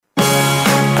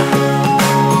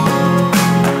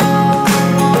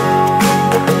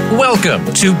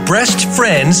Welcome to Breast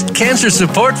Friends Cancer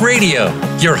Support Radio.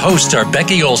 Your hosts are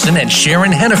Becky Olson and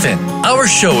Sharon Hennepin. Our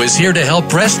show is here to help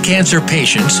breast cancer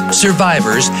patients,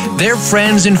 survivors, their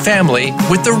friends and family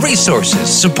with the resources,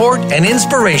 support, and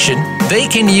inspiration they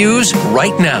can use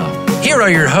right now. Here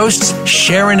are your hosts,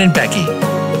 Sharon and Becky.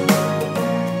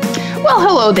 Well,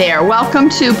 hello there. Welcome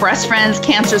to Breast Friends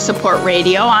Cancer Support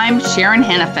Radio. I'm Sharon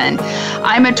Hennepin.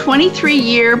 I'm a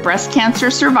 23-year breast cancer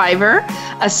survivor,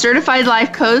 a certified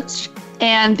life coach,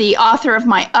 and the author of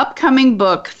my upcoming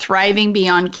book, Thriving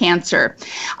Beyond Cancer.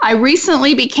 I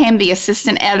recently became the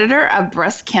assistant editor of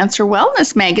Breast Cancer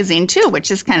Wellness magazine, too, which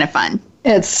is kind of fun.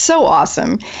 It's so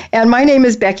awesome. And my name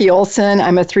is Becky Olson.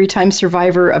 I'm a 3-time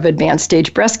survivor of advanced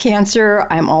stage breast cancer.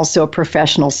 I'm also a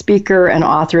professional speaker and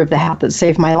author of The Hat That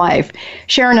Saved My Life.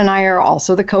 Sharon and I are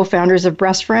also the co-founders of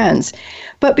Breast Friends.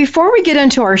 But before we get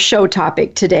into our show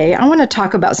topic today, I want to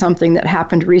talk about something that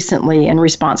happened recently in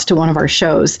response to one of our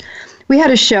shows. We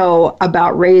had a show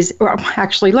about let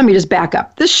me just back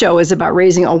up. This show is about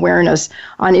raising awareness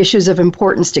on issues of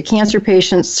importance to cancer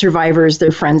patients, survivors,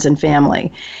 their friends, and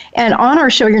family. And on our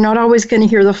show, you're not always going to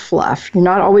hear the fluff. You're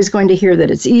not always going to hear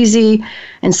that it's easy.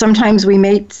 And sometimes we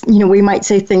might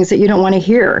say things that you don't want to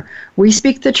hear. We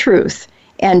speak the truth.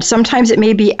 And sometimes it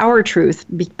may be our truth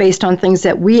based on things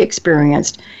that we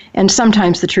experienced. And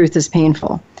sometimes the truth is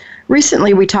painful.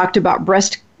 Recently, we talked about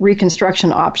breast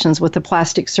reconstruction options with a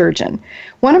plastic surgeon.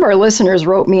 One of our listeners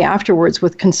wrote me afterwards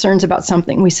with concerns about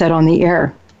something we said on the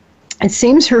air. It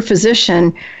seems her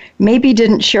physician maybe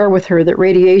didn't share with her that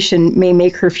radiation may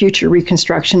make her future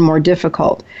reconstruction more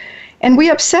difficult. And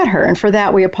we upset her, and for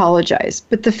that we apologize.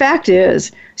 But the fact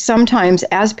is, sometimes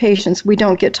as patients, we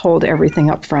don't get told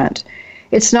everything up front.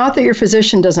 It's not that your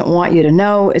physician doesn't want you to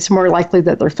know. It's more likely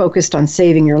that they're focused on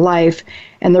saving your life,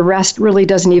 and the rest really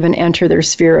doesn't even enter their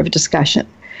sphere of discussion.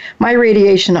 My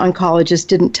radiation oncologist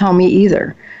didn't tell me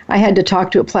either. I had to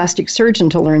talk to a plastic surgeon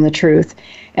to learn the truth,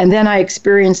 and then I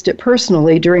experienced it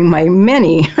personally during my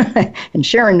many, and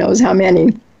Sharon knows how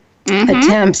many,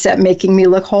 attempts at making me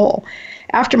look whole.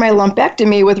 After my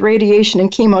lumpectomy with radiation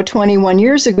and chemo 21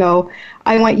 years ago,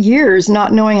 I went years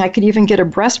not knowing I could even get a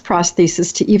breast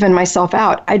prosthesis to even myself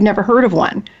out. I'd never heard of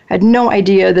one. I had no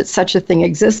idea that such a thing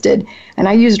existed, and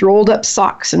I used rolled up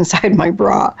socks inside my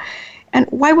bra. And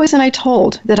why wasn't I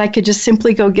told that I could just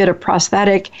simply go get a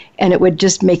prosthetic and it would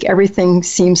just make everything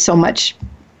seem so much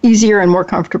easier and more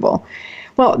comfortable?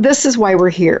 Well, this is why we're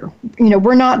here.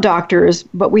 We're not doctors,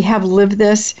 but we have lived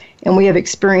this and we have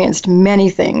experienced many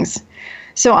things.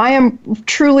 So I am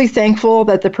truly thankful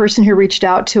that the person who reached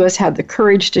out to us had the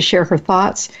courage to share her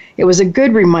thoughts. It was a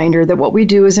good reminder that what we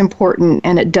do is important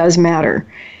and it does matter.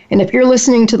 And if you're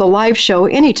listening to the live show,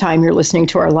 anytime you're listening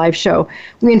to our live show,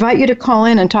 we invite you to call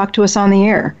in and talk to us on the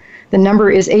air. The number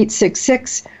is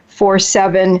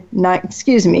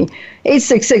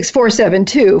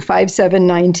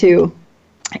 866-472-5792.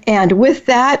 And with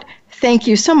that, thank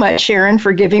you so much, Sharon,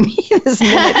 for giving me this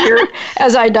minute here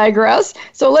as I digress.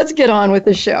 So let's get on with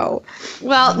the show.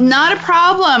 Well, not a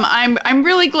problem. I'm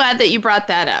really glad that you brought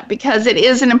that up because it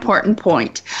is an important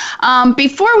point.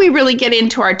 Before we really get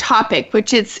into our topic,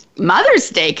 which is Mother's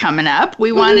Day coming up,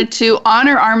 we wanted to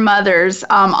honor our mothers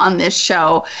on this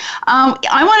show.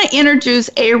 I want to introduce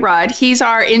A-Rod. He's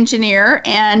our engineer,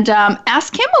 and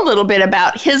ask him a little bit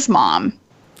about his mom.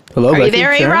 Hello, Are you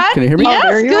there, A-Rod? Can you hear me?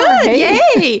 Yes, good. Hey.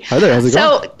 Yay. Hi there. How's it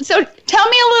going? So tell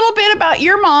me a little bit about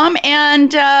your mom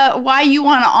and why you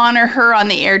want to honor her on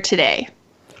the air today.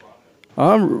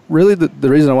 Really, the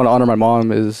reason I want to honor my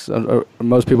mom is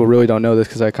most people really don't know this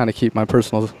because I kind of keep my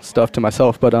personal stuff to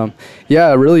myself. But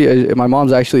really, my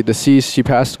mom's actually deceased. She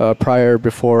passed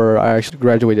before I actually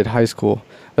graduated high school.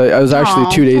 I was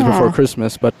actually 2 days before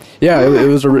Christmas. But yeah, it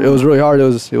was really hard. It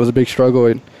was a big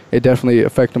struggle. It definitely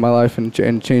affected my life and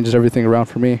changed everything around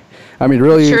for me. I mean,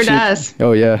 really. Sure does.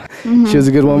 Oh, yeah. She was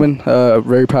a good woman.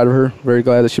 Very proud of her. Very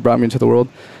glad that she brought me into the world.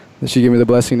 And she gave me the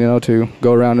blessing, to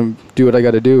go around and do what I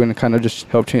got to do and kind of just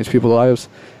help change people's lives.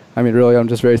 I mean, really, I'm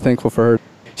just very thankful for her.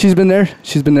 She's been there.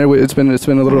 It's been a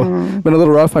little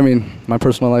rough. I mean, my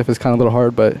personal life is kind of a little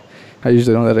hard, but I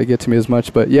usually don't let it get to me as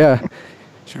much. But yeah,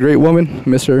 she's a great woman.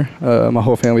 Miss her. My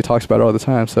whole family talks about her all the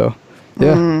time. So.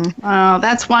 Yeah. Oh,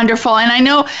 that's wonderful. And I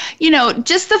know,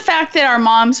 just the fact that our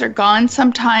moms are gone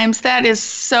sometimes, that is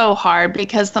so hard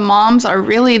because the moms are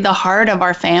really the heart of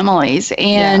our families.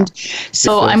 And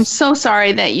so I'm so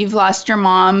sorry that you've lost your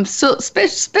mom, so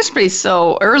especially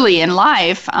so early in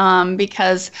life,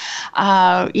 because,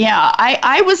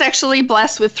 I was actually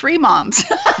blessed with 3 moms.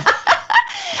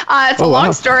 It's a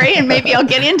long story, and maybe I'll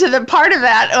get into the part of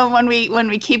that when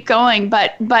we keep going.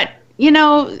 But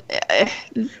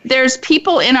there's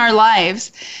people in our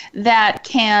lives that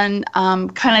can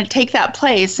kind of take that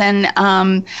place. And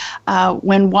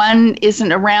when one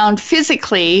isn't around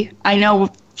physically, I know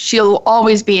she'll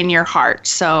always be in your heart.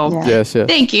 So yes.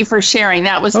 Thank you for sharing.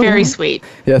 That was very sweet.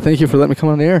 Yeah, thank you for letting me come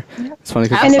on the air. It's funny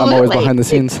because I'm always behind the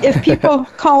scenes. If people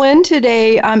call in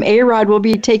today, A-Rod will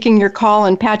be taking your call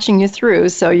and patching you through,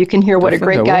 so you can hear what a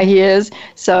great guy he is.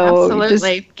 So just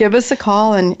give us a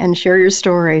call and share your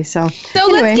story. So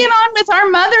anyway. Let's get on with our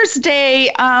Mother's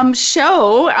Day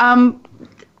show.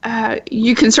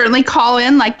 You can certainly call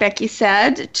in, like Becky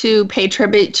said, to pay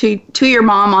tribute to your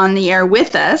mom on the air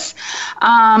with us.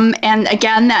 And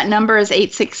again, that number is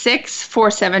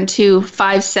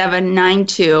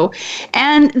 866-472-5792.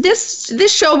 And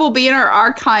this show will be in our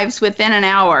archives within an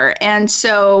hour. And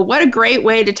so what a great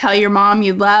way to tell your mom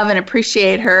you love and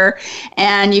appreciate her.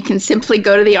 And you can simply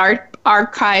go to the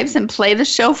archives and play the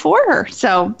show for her.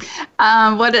 So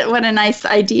what a nice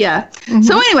idea. Mm-hmm.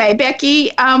 So anyway,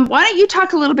 Becky, why don't you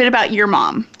talk a little bit about your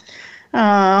mom?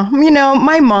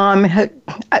 My mom,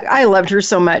 I loved her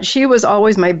so much. She was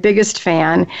always my biggest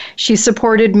fan. She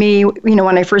supported me,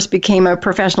 when I first became a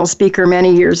professional speaker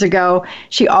many years ago.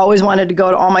 She always wanted to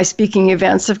go to all my speaking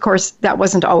events. Of course, that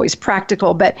wasn't always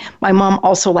practical, but my mom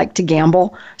also liked to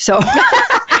gamble. So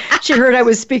she heard I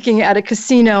was speaking at a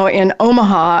casino in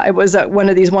Omaha. It was one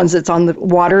of these ones that's on the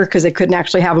water because they couldn't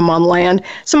actually have them on land.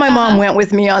 So my mom went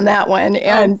with me on that one,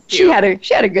 and she had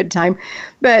a good time.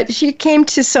 But she came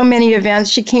to so many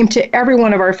events. She came to every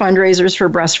one of our fundraisers for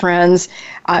Breast Friends.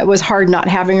 It was hard not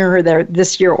having her there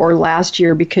this year or last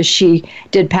year because she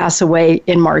did pass away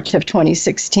in March of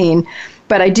 2016.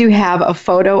 But I do have a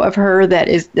photo of her that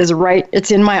is right,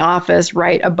 it's in my office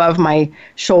right above my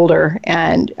shoulder.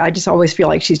 And I just always feel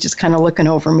like she's just kind of looking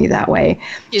over me that way.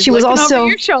 She was also over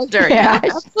your shoulder. Yeah,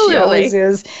 absolutely. She always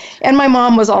is. And my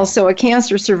mom was also a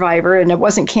cancer survivor, and it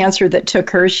wasn't cancer that took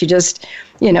her. She just,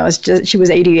 she was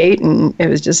 88 and it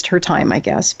was just her time, I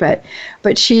guess. But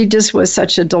she just was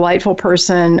such a delightful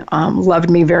person, loved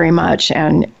me very much,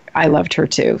 and I loved her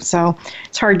too. So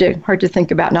it's hard to think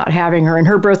about not having her. And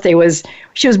her birthday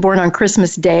she was born on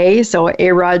Christmas Day. So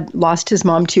A-Rod lost his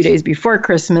mom 2 days before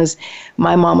Christmas.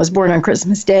 My mom was born on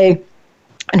Christmas Day.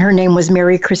 And her name was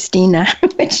Mary Christina,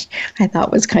 which I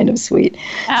thought was kind of sweet.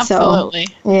 Absolutely.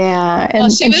 So, yeah. And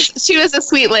she was a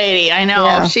sweet lady. I know.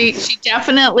 Yeah. She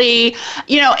definitely,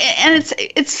 and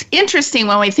it's interesting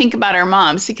when we think about our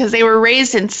moms because they were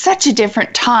raised in such a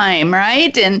different time,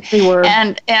 right? And they were.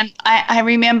 And I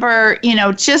remember,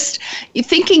 just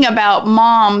thinking about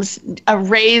moms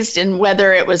raised in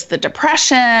whether it was the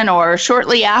Depression or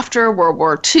shortly after World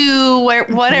War II,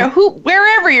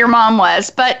 wherever your mom was,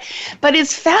 but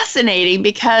it's fascinating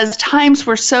because times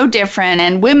were so different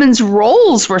and women's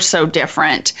roles were so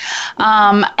different.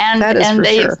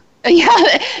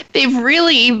 Yeah, they've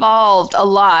really evolved a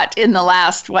lot in the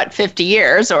last, 50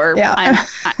 years? Or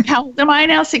how old am I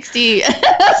now? 60. You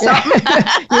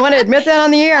want to admit that on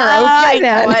the air? Okay,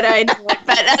 then. I know it,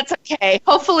 but that's okay.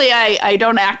 Hopefully I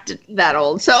don't act that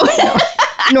old. So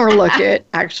nor look it,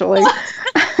 actually.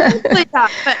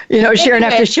 Sharon, I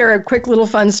have to share a quick little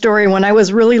fun story. When I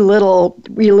was really little,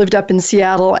 we lived up in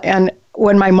Seattle, and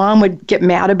when my mom would get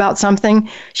mad about something,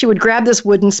 she would grab this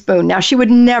wooden spoon. Now, she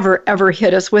would never, ever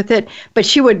hit us with it, but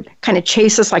she would kind of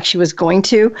chase us like she was going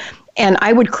to. And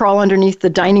I would crawl underneath the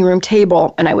dining room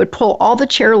table, and I would pull all the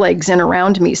chair legs in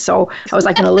around me. So I was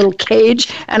like in a little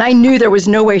cage, and I knew there was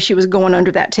no way she was going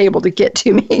under that table to get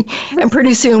to me. And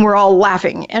pretty soon we're all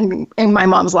laughing, and my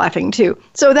mom's laughing too.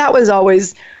 So that was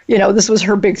always, this was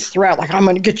her big threat, like, I'm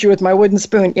going to get you with my wooden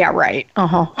spoon. Yeah, right.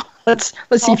 Uh-huh. Let's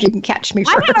see if you can catch me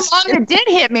first. I had a mom that did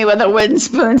hit me with a wooden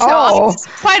spoon, so I was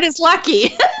quite as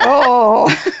lucky. oh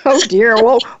dear.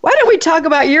 Well, why don't we talk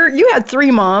about you had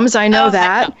 3 moms, I know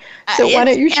that. So why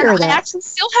don't you share that? I actually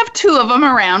still have 2 of them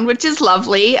around, which is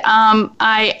lovely.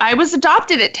 I was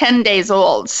adopted at 10 days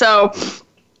old, so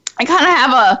I kind of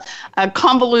have a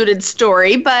convoluted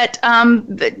story, but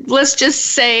let's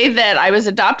just say that I was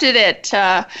adopted at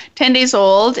 10 days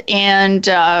old, and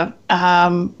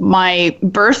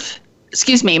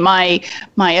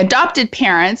my adopted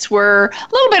parents were a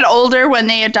little bit older when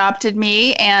they adopted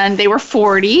me, and they were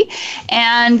 40,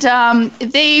 and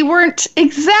they weren't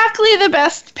exactly the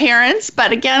best parents,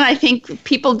 but again, I think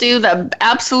people do the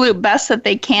absolute best that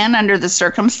they can under the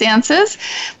circumstances.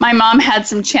 My mom had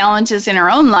some challenges in her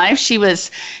own life. She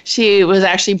was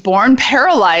actually born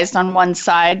paralyzed on one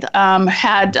side,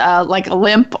 had like a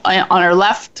limp on her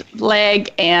left leg,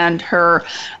 and her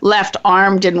left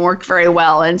arm didn't work very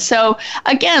well, and so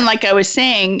again, like I was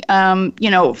saying,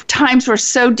 times were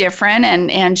so different,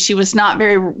 and she was not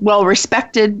very well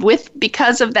respected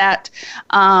because of that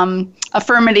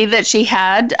affirmity that she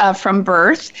had from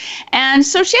birth. And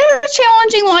so she had a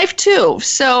challenging life too.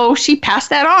 So she passed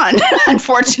that on,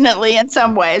 unfortunately, in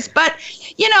some ways. But,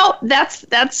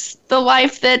 that's the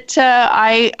life that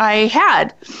I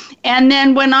had. And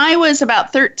then when I was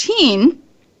about 13,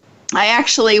 I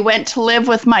actually went to live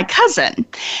with my cousin.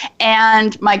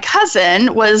 And my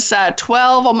cousin was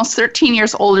 12, almost 13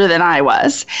 years older than I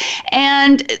was.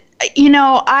 And,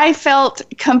 I felt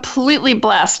completely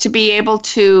blessed to be able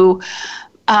to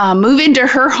move into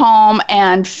her home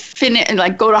and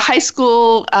go to high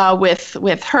school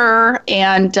with her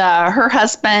and her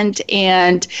husband,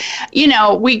 and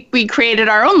we created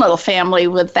our own little family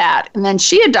with that. And then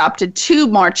she adopted 2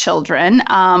 more children.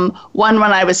 One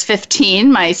when I was 15,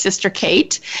 my sister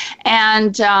Kate,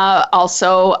 and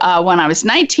also when I was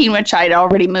 19, which I'd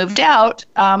already moved out,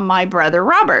 my brother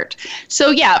Robert.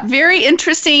 So yeah, very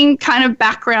interesting kind of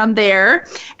background there.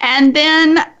 And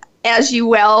then, as you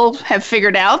well have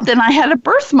figured out, then I had a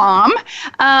birth mom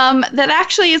that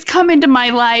actually has come into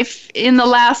my life in the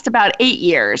last about 8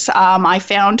 years. I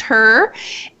found her,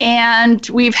 and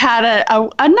we've had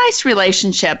a nice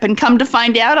relationship. And come to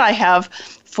find out, I have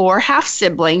 4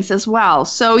 half-siblings as well.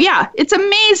 So yeah, it's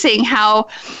amazing how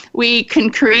we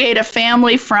can create a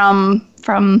family from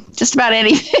just about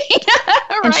anything.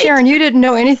 Right? And Sharon, you didn't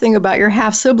know anything about your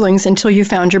half-siblings until you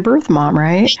found your birth mom,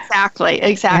 right? Exactly.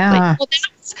 Yeah.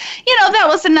 Well, that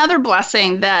was another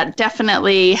blessing that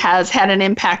definitely has had an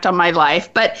impact on my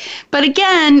life. But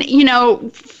again,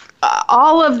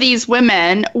 all of these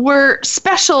women were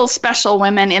special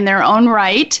women in their own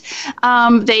right.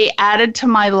 They added to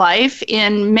my life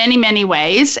in many, many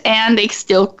ways, and they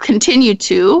still continue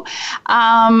to.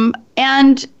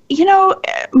 And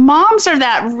moms are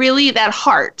that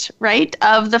heart, right,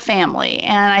 of the family.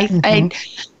 And I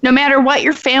no matter what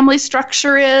your family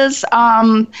structure is,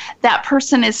 that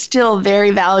person is still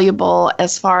very valuable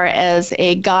as far as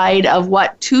a guide of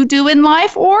what to do in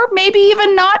life, or maybe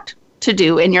even not to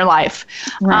do in your life.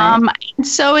 Right.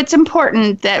 So it's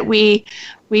important that we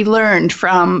learned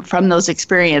from those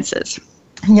experiences.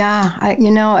 Yeah,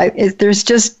 there's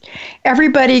just,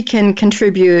 everybody can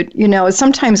contribute.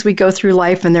 Sometimes we go through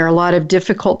life and there are a lot of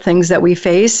difficult things that we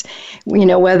face,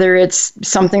 whether it's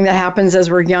something that happens as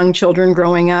we're young children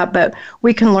growing up, but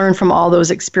we can learn from all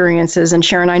those experiences. And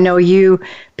Sharon, I know you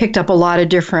picked up a lot of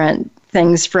different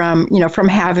things from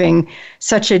having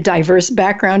such a diverse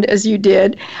background as you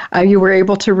did. You were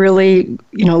able to really,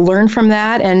 learn from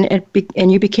that,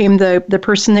 and you became the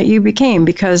person that you became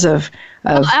because of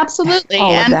absolutely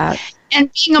all of that. And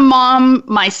being a mom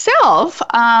myself,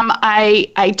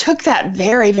 I took that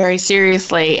very, very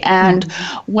seriously. And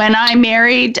when I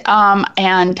married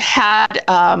and had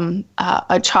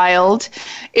a child,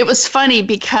 it was funny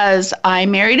because I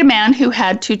married a man who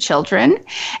had 2 children,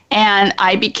 and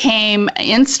I became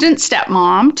instant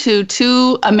stepmom to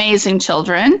 2 amazing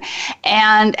children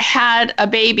and had a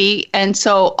baby. And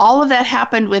so all of that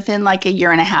happened within like a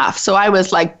year and a half. So I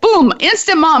was like, boom,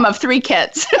 instant mom of 3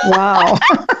 kids. Wow.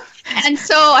 And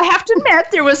so I have to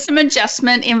admit there was some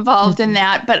adjustment involved in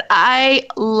that, but I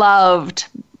loved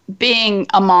being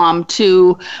a mom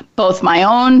to both my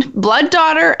own blood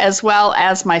daughter as well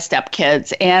as my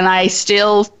stepkids. And I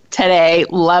still today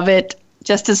love it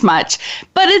just as much.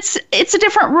 But it's a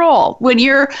different role when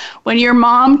you're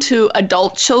mom to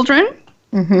adult children.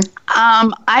 Mm-hmm.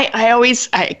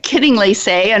 I kiddingly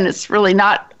say, and it's really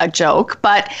not a joke,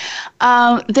 but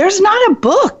there's not a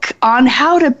book on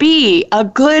how to be a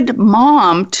good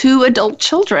mom to adult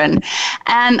children.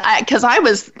 And because I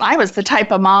was the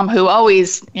type of mom who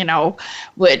always,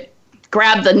 would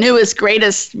grab the newest,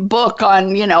 greatest book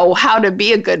on, how to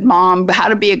be a good mom, how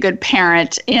to be a good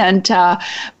parent. And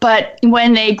but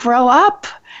when they grow up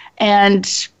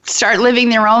and start living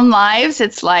their own lives,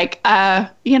 it's like,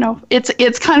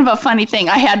 it's kind of a funny thing.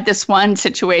 I had this one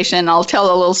situation. I'll tell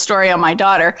a little story on my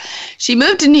daughter. She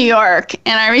moved to New York,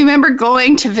 and I remember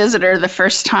going to visit her the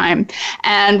first time,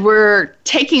 and we're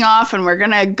taking off, and we're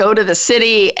going to go to the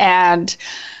city, and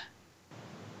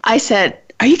I said,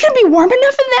 "Are you going to be warm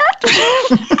enough in that?"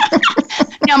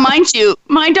 Now, mind you,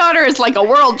 my daughter is like a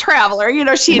world traveler.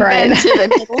 She'd been to the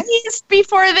Middle East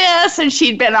before this, and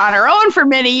she'd been on her own for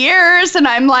many years. And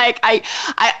I'm like,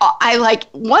 I like,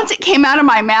 once it came out of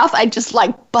my mouth, I just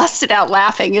like busted out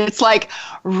laughing. And it's like,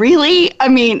 really? I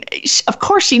mean, of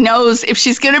course she knows if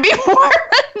she's going to be warm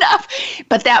enough.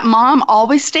 But that mom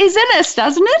always stays in us,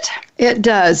 doesn't it? It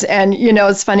does. And,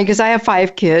 it's funny because I have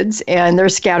 5 kids and they're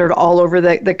scattered all over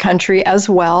the country as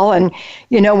well. And,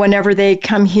 whenever they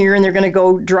come here and they're going to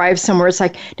go drive somewhere, it's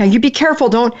like, now you be careful.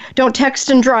 Don't text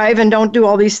and drive and don't do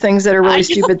all these things that are really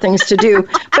stupid things to do.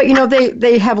 But,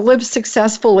 they have lived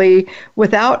successfully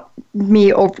without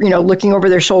me, looking over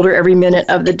their shoulder every minute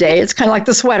of the day. It's kind of like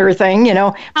the sweater thing,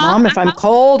 Mom, if I'm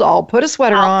cold, I'll put a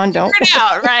sweater on. Don't. Figure it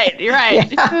out. Right. You're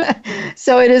right. Yeah.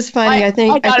 So it is funny. I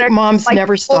think moms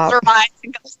never stop.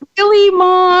 And goes, really,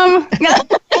 Mom?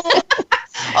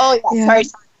 Oh, yeah.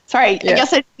 Sorry. Yeah. I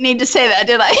guess I didn't need to say that,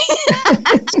 did I?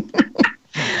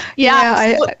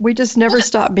 We just never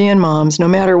stop being moms, no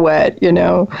matter what,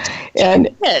 And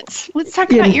kids. Let's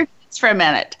talk about your kids for a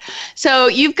minute. So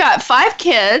you've got 5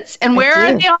 kids, and where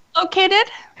are they all located?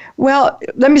 Well,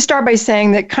 let me start by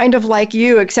saying that kind of like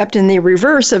you, except in the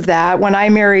reverse of that, when I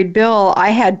married Bill,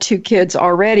 I had 2 kids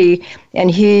already, and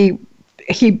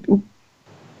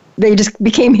they just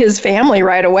became his family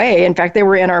right away. In fact, they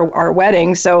were in our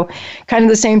wedding. So kind of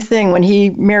the same thing. When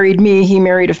he married me, he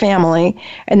married a family.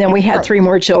 And then we had 3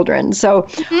 more children. So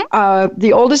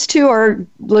the oldest 2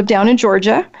 live down in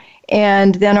Georgia.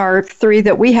 And then our 3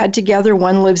 that we had together,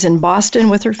 one lives in Boston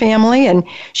with her family. And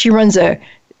she runs a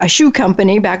shoe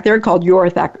company back there called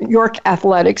York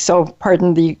Athletics. So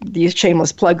pardon the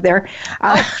shameless plug there.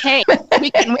 Okay,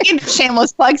 we can do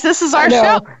shameless plugs. This is our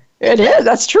show. It is.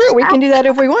 That's true. We can do that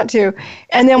if we want to.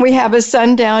 And then we have a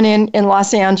son down in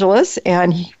Los Angeles,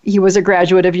 and he was a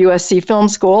graduate of USC Film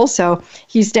School. So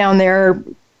he's down there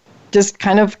just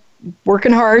kind of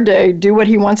working hard to do what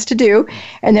he wants to do.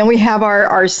 And then we have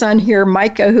our son here,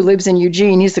 Micah, who lives in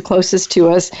Eugene. He's the closest to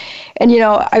us. And,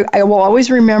 I will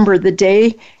always remember the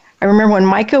day. I remember when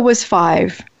Micah was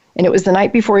 5, and it was the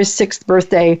night before his 6th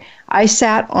birthday. I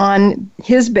sat on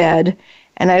his bed,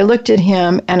 and I looked at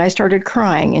him, and I started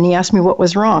crying, and he asked me what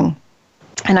was wrong.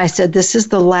 And I said, this is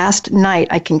the last night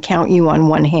I can count you on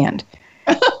one hand.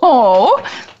 Oh.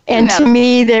 And to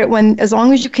me, as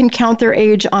long as you can count their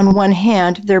age on one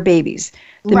hand, they're babies.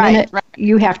 The minute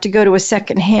you have to go to a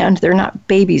second hand, they're not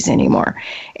babies anymore.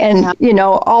 And,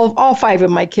 all 5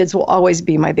 of my kids will always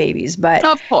be my babies. But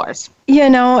of course.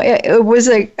 It was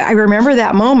I remember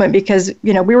that moment because,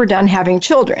 we were done having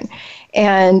children.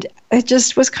 And it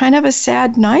just was kind of a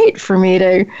sad night for me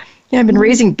to, I've been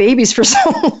raising babies for so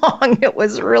long. It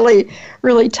was really,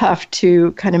 really tough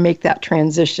to kind of make that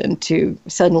transition to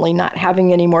suddenly not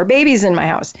having any more babies in my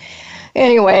house.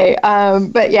 Anyway,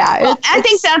 but yeah. Well, I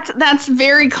think that's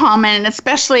very common,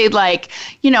 especially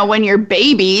when you're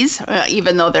babies,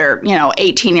 even though they're,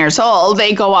 18 years old,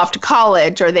 they go off to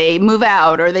college or they move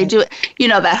out or they do,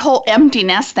 that whole empty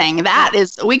nest thing.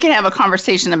 We can have a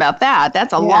conversation about that.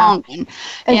 That's a long one.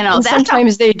 And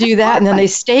sometimes they do that and then they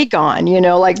stay gone,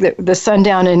 like the son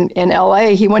down in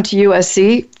LA, he went to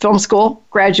USC Film School,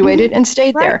 graduated and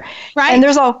stayed there. Right. And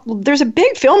there's a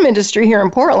big film industry here in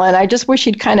Portland. I just wish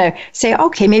he'd kind of say,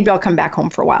 okay, maybe I'll come back home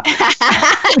for a while.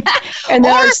 And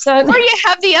then our son, or you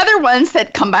have the other ones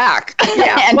that come back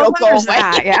and don't go away.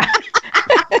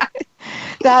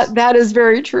 That is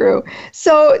very true.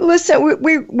 So listen,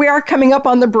 we are coming up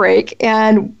on the break,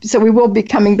 and so we will be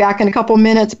coming back in a couple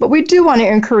minutes, but we do want to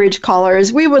encourage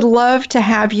callers. We would love to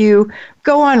have you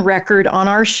go on record on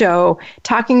our show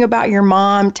talking about your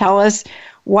mom. Tell us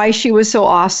why she was so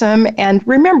awesome. And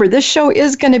remember, this show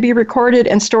is going to be recorded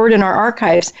and stored in our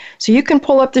archives. So you can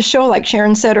pull up the show, like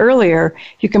Sharon said earlier.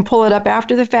 You can pull it up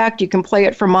after the fact. You can play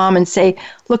it for Mom and say,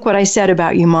 look what I said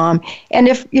about you, Mom. And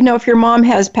if your mom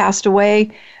has passed away,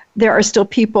 there are still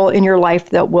people in your life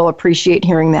that will appreciate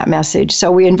hearing that message.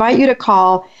 So we invite you to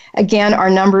call. Again, our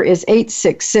number is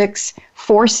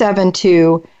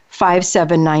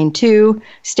 866-472-5792.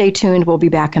 Stay tuned. We'll be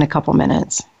back in a couple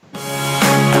minutes.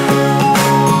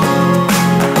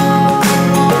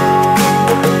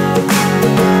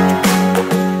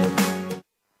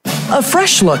 A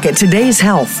fresh look at today's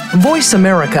health. Voice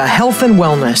America Health and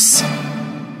Wellness.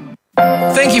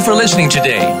 Thank you for listening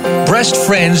today. Breast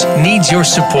Friends needs your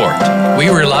support. We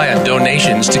rely on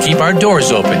donations to keep our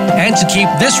doors open and to keep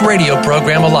this radio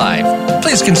program alive.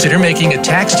 Please consider making a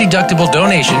tax-deductible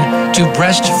donation to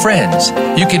Breast Friends.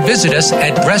 You can visit us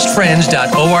at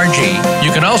breastfriends.org.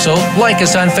 You can also like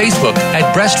us on Facebook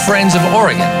at Breast Friends of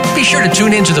Oregon. Be sure to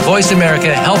tune in to the Voice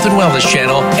America Health and Wellness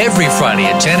channel every Friday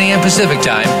at 10 a.m. Pacific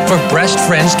Time for Breast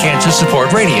Friends Cancer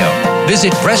Support Radio.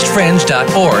 Visit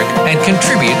breastfriends.org and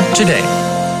contribute today.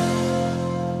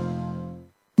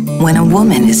 When a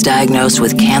woman is diagnosed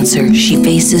with cancer, she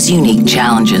faces unique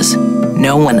challenges.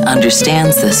 No one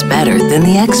understands this better than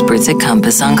the experts at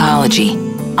Compass Oncology.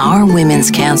 Our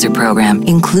women's cancer program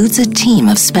includes a team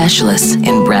of specialists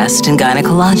in breast and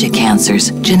gynecologic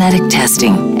cancers, genetic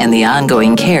testing, and the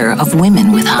ongoing care of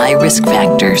women with high risk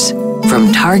factors.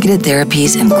 From targeted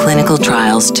therapies and clinical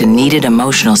trials to needed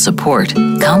emotional support,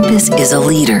 Compass is a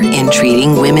leader in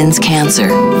treating women's cancer.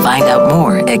 Find out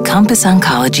more at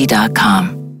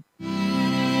CompassOncology.com.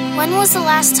 When was the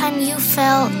last time you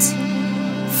felt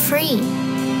free?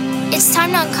 It's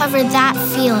time to uncover that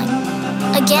feeling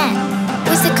again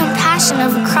with the compassion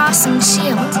of a cross and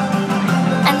shield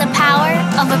and the power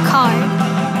of a card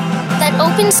that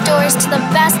opens doors to the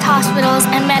best hospitals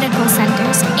and medical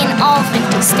centers in all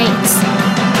 50 states,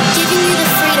 giving you the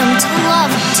freedom to love,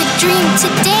 to dream,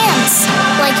 to dance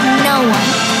like no one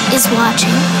is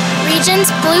watching.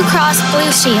 Regions Blue Cross Blue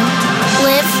Shield.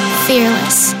 Live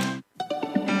fearless.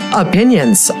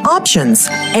 Opinions,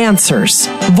 options, answers.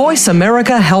 Voice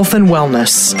America Health and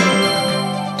Wellness.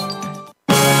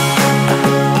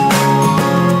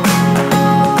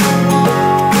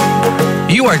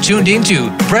 You are tuned into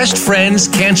Breast Friends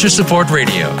Cancer Support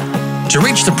Radio. To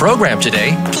reach the program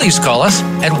today, please call us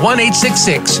at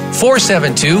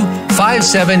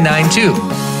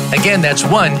 1-866-472-5792. Again, that's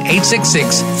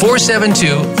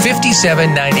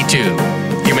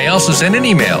 1-866-472-5792. You may also send an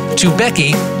email to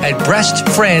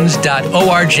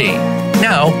becky@breastfriends.org.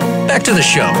 Now, back to the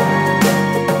show.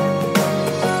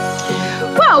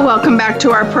 Well, welcome back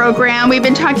to our program. We've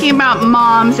been talking about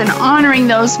moms and honoring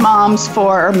those moms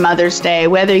for Mother's Day,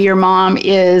 whether your mom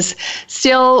is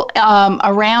still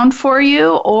around for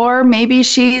you or maybe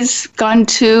she's gone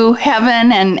to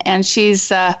heaven and she's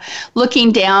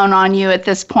looking down on you at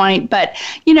this point. But,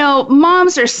 you know,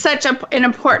 moms are such an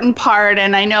important part.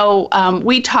 And I know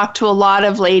we talk to a lot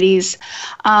of ladies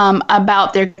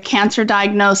about their cancer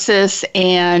diagnosis,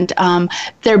 and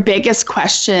their biggest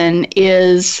question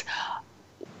is,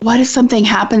 what if something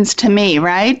happens to me,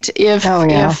 right? If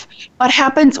what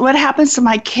happens to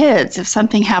my kids if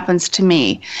something happens to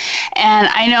me? And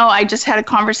I know I just had a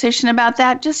conversation about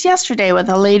that just yesterday with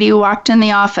a lady who walked in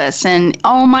the office, and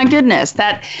oh my goodness,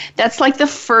 that's like the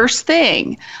first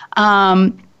thing.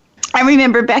 I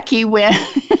remember, Becky, when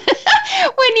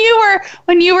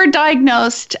when you were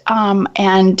diagnosed,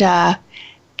 and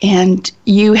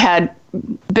you had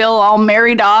Bill all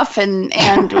married off and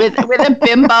with a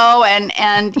bimbo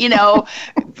and you know,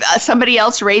 somebody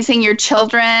else raising your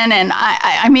children, and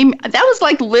I mean that was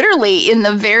like literally in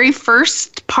the very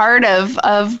first part of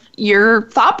your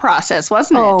thought process,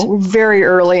 wasn't it? Oh, very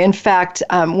early. In fact,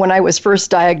 when I was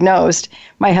first diagnosed,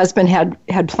 my husband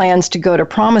had plans to go to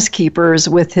Promise Keepers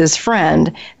with his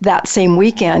friend that same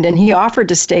weekend, and he offered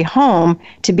to stay home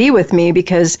to be with me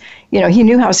because, you know, he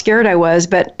knew how scared I was.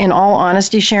 But in all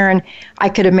honesty, Sharon, I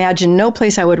could imagine no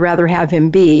place I would rather have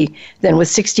him be than with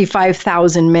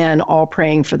 65,000 men all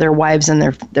praying for their wives and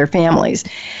their families.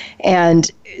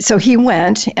 And so he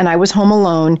went, and I was home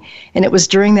alone. And it was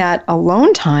during that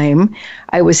alone time,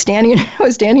 I was standing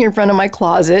in front of my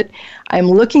closet. I'm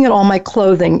looking at all my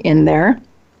clothing in there,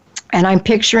 and I'm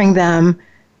picturing them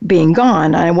being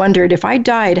gone. I wondered, if I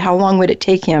died, how long would it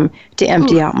take him to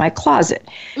empty out my closet?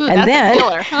 And then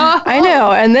I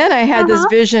know. And then I had this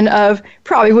vision of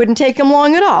probably wouldn't take him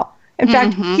long at all. In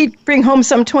fact, he'd bring home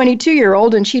some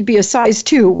 22-year-old, and she'd be a size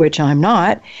 2, which I'm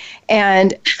not.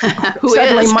 And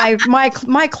suddenly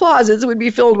my closets would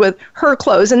be filled with her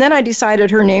clothes. And then I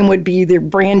decided her name would be either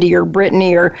Brandy or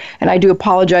Brittany, and I do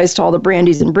apologize to all the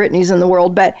Brandys and Brittnys in the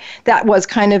world, but that was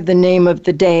kind of the name of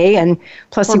the day. And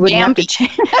plus, he wouldn't have to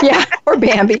change. Yeah, or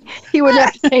Bambi. He wouldn't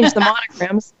have to change the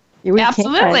monograms.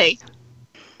 Absolutely.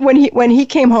 When he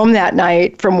came home that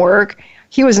night from work,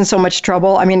 he was in so much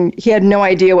trouble. I mean, he had no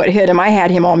idea what hit him. I had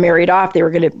him all married off.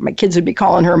 My kids would be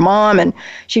calling her mom, and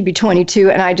she'd be 22.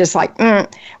 And I just like,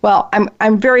 Well,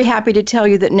 I'm very happy to tell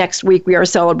you that next week we are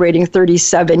celebrating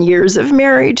 37 years of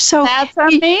marriage. So that's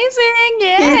amazing.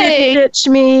 Yay. He didn't ditch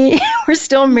me. We're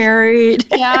still married.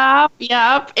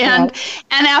 Yep. And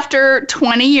after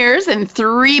 20 years and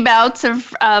 3 bouts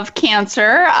of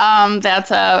cancer,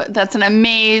 that's an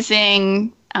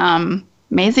amazing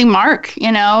mark, you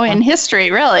know, in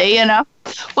history, really, you know.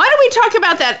 Why don't we talk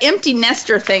about that empty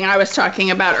nester thing I was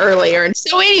talking about earlier? And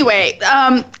so anyway,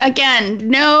 again,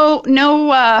 no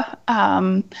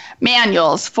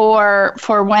manuals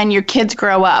for when your kids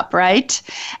grow up, right?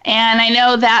 And I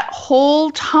know that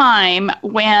whole time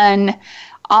when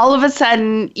all of a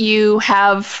sudden you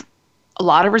have a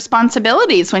lot of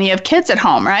responsibilities when you have kids at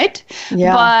home, right?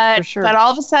 Yeah, for sure. But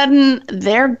all of a sudden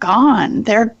they're gone.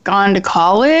 They're gone to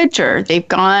college, or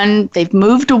they've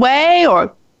moved away,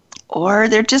 or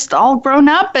they're just all grown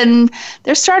up and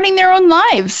they're starting their own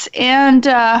lives. And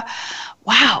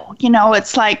wow, you know,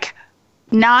 it's like,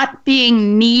 not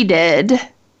being needed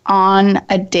on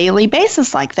a daily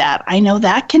basis like that. I know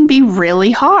that can be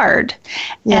really hard.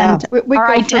 Yeah, and we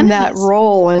go from that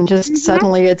role and just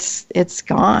suddenly it's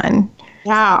gone.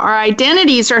 Yeah, our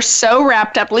identities are so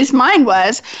wrapped up, at least mine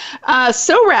was,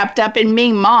 so wrapped up in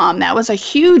being mom. That was a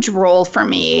huge role for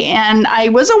me. And I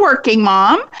was a working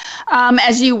mom,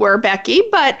 as you were, Becky,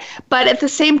 but at the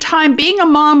same time, being a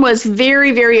mom was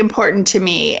very, very important to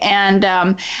me. And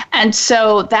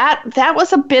so that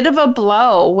was a bit of a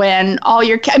blow when all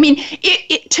your, to me,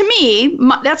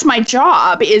 that's my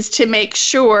job, is to make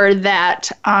sure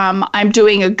that I'm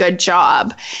doing a good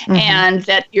job and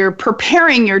that you're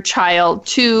preparing your child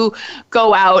to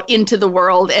go out into the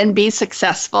world and be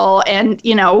successful and,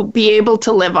 be able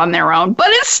to live on their own. But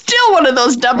it's still one of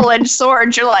those double-edged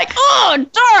swords. You're like, oh,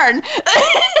 darn.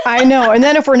 I know. And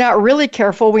then if we're not really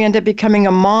careful, we end up becoming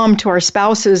a mom to our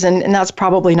spouses, and that's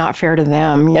probably not fair to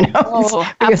them,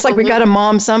 It's like we got to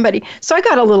mom somebody. So I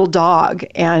got a little dog,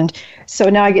 and so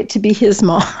now I get to be his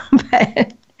mom.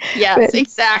 Yes,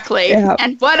 exactly. Yeah.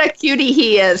 And what a cutie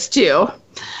he is, too.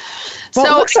 Well,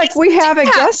 it looks like we have a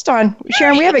guest on.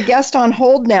 Sharon, we have a guest on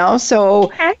hold now. So,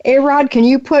 A-Rod, can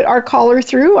you put our caller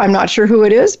through? I'm not sure who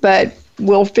it is, but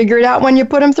we'll figure it out when you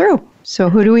put him through. So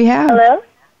who do we have? Hello?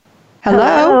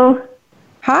 Hello?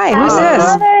 Hi, who's this?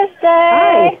 Mother's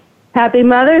Day. Happy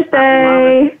Mother's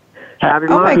Day. Happy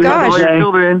Mother's Day. Oh, my gosh.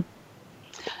 Children.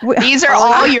 These are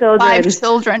all your 5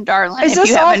 children, darling. Is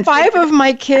this all 5 of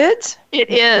my kids? It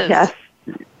is. Yes.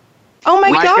 Oh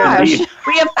my gosh.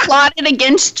 We have plotted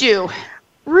against you.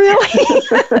 Really?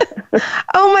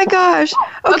 Oh my gosh.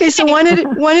 Okay, so one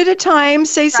at a time,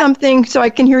 say something so I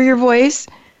can hear your voice.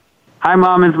 Hi,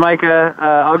 Mom. It's Micah.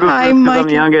 I'll go first because I'm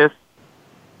the youngest.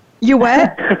 You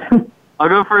what? I'll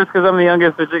go first because I'm the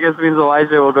youngest, which I guess means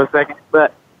Elijah will go second.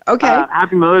 But okay.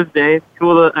 Happy Mother's Day. It's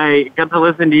cool I got to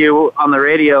listen to you on the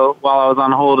radio while I was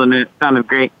on hold, and it sounded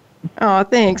great. Oh,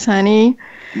 thanks, honey.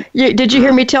 Did you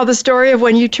hear me tell the story of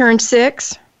when you turned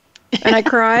 6 and I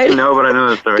cried? No, but I know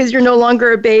the story. Because you're no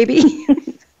longer a baby.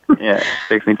 Yeah, it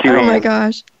takes me 2 hands. Oh, my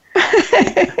gosh.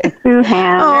 2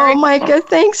 hands. Oh, Micah,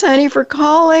 thanks, honey, for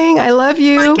calling. I love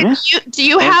you. Micah, do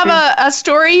you have a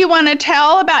story you want to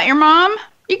tell about your mom?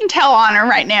 You can tell on her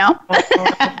right now.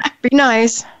 Be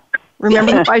nice.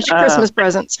 Remember to buy your Christmas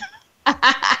presents.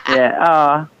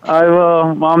 Yeah, I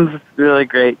will. Mom's really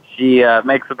great. She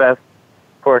makes the best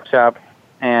pork chop.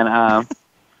 And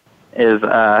is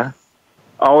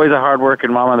always a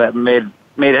hard-working mama that made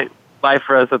life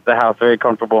for us at the house very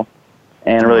comfortable,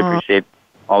 and really appreciate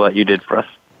all that you did for us.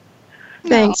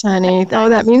 Thanks, honey. Oh,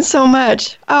 that means so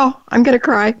much. Oh, I'm going to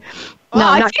cry. Well, no,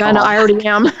 I'm not going to. I already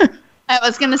am. I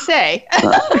was going to say.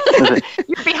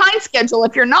 You're behind schedule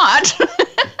if you're not.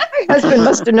 My husband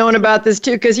must have known about this,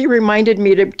 too, because he reminded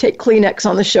me to take Kleenex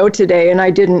on the show today, and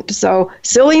I didn't. So,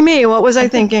 silly me. What was I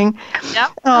thinking? Yep.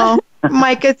 Oh.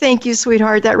 Micah, thank you,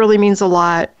 sweetheart. That really means a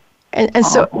lot. And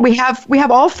so we have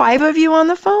all 5 of you on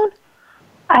the phone?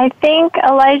 I think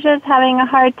Elijah's having a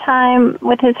hard time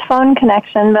with his phone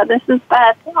connection, but this is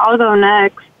Beth. I'll go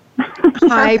next.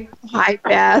 Hi,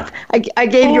 Beth. I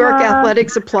gave York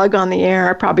Athletics a plug on the air.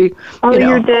 I probably,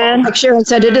 you did. Like Sharon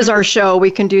said, it is our show.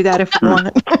 We can do that if we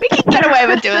want. We can get away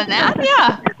with doing that,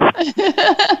 yeah.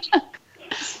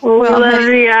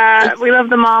 We love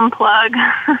the mom plug.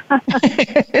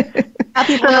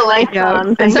 Happy for the life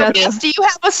mom. So, Beth, do you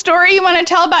have a story you want to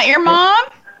tell about your mom?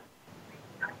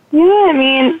 Yeah,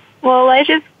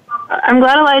 I'm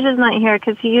glad Elijah's not here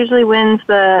because he usually wins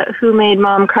the Who Made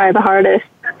Mom Cry the Hardest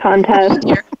contest.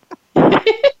 But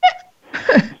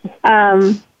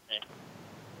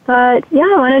yeah,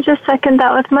 I want to just second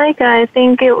that with Micah. I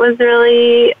think it was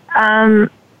really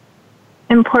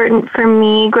important for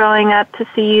me growing up to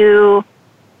see you,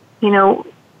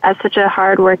 as such a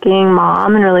hardworking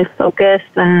mom and really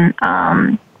focused and,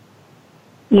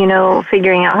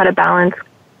 figuring out how to balance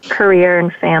career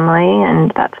and family.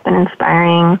 And that's been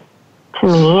inspiring to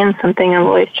me and something I've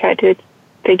always tried to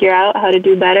figure out how to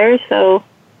do better. So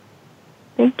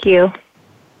thank you.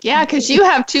 Yeah, because you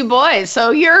have 2 boys.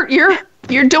 So you're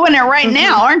doing it right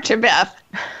now, aren't you, Beth?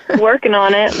 Working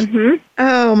on it. Mm-hmm.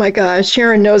 Oh, my gosh.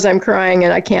 Sharon knows I'm crying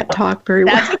and I can't talk very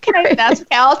well. That's okay. That's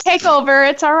okay. I'll take over.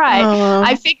 It's all right. Aww.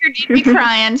 I figured you'd be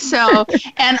crying,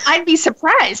 and I'd be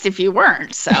surprised if you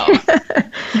weren't. So,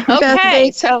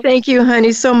 okay. Beth, thank you,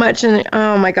 honey, so much. And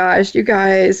oh my gosh, you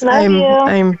guys,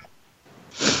 Love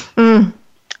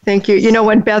thank you.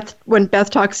 When Beth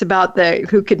talks about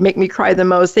who could make me cry the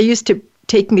most, they used to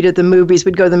take me to the movies.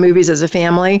 We'd go to the movies as a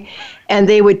family, and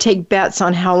they would take bets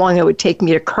on how long it would take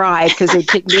me to cry because they'd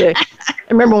take me to. I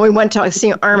remember when we went to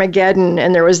see Armageddon,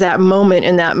 and there was that moment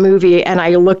in that movie, and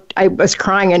I was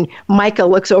crying, and Micah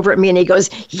looks over at me and he goes,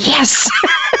 "Yes."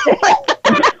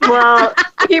 Well,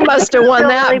 he must have won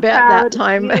that bet that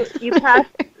time. You passed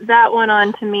that one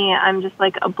on to me. I'm just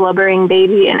like a blubbering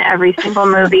baby in every single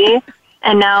movie.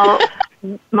 And now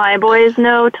my boys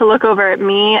know to look over at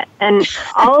me. And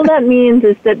all that means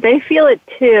is that they feel it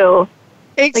too.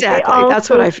 Exactly. Like That's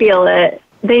what I feel it.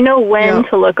 They know when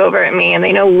to look over at me, and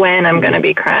they know when I'm going to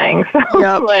be crying. So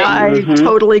yep, I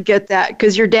totally get that,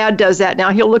 because your dad does that now.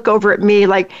 He'll look over at me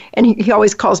and he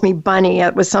always calls me Bunny.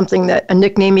 It was a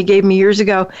nickname he gave me years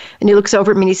ago. And he looks over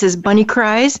at me and he says, "Bunny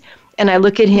cries." And I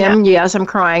look at him, yes, I'm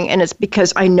crying. And it's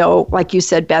because I know, like you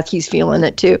said, Beth, he's feeling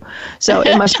it too. So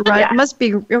it must run,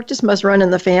 it just must run in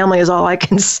the family is all I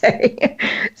can say.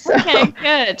 So, okay,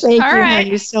 good. Thank all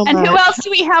you so much. And who else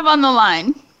do we have on the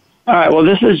line? All right, well,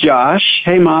 this is Josh.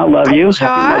 Hey, Ma, love you. Josh,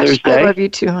 Happy Mother's Day. I love you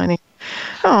too, honey.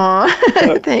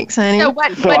 Aw, thanks, honey. So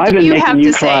what I've do been you making have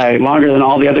you to cry say? longer than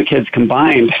all the other kids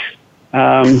combined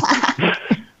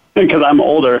because I'm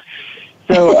older.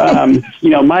 So,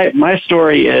 my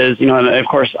story is, and of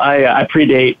course, I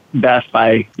predate Beth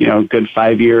by, good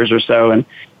 5 years or so. And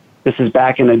this is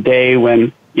back in the day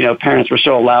when, parents were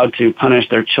so allowed to punish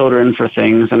their children for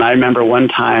things. And I remember one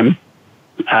time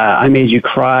I made you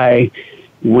cry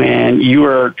when you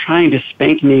were trying to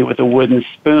spank me with a wooden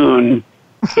spoon.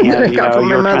 And, you were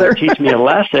trying to teach me a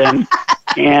lesson.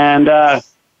 And I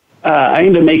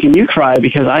ended up making you cry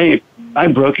because I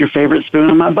broke your favorite spoon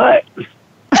in my butt.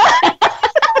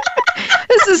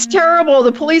 This is terrible.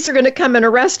 The police are going to come and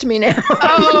arrest me now. This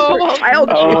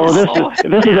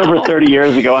is over 30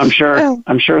 years ago. I'm sure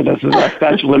this is a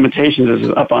statute of limitations is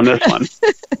up on this one.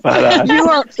 But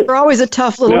you're always a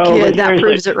tough little kid. That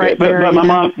proves it right there.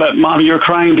 But Mom, you were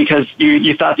crying because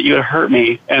you thought that you had hurt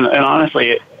me, and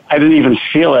honestly, I didn't even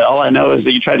feel it. All I know is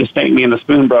that you tried to spank me and the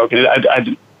spoon broke, and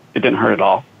it didn't hurt at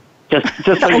all. Just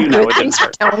so you know, it didn't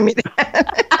hurt. Telling me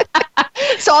that.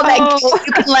 So all that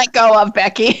you can let go of,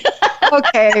 Becky.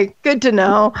 Okay, good to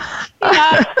know.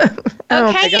 Yeah.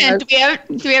 Okay, and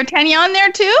do we have Tanya on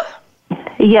there too?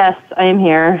 Yes, I am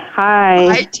here. Hi.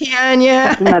 Hi,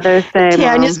 Tanya. Mother's Day,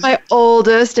 Tanya's my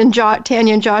oldest, and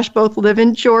Tanya and Josh both live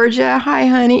in Georgia. Hi,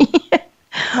 honey.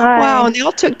 Hi. Wow, and they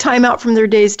all took time out from their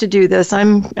days to do this.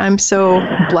 I'm so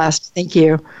blessed. Thank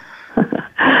you.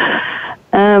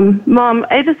 Mom,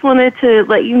 I just wanted to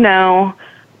let you know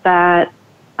that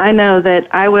I know that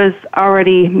I was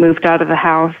already moved out of the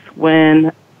house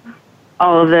when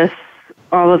all of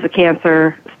the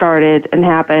cancer started and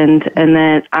happened, and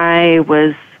that I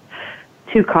was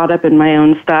too caught up in my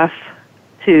own stuff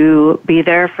to be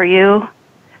there for you.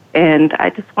 And I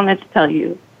just wanted to tell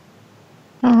you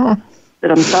that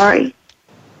I'm sorry.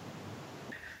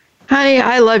 Honey,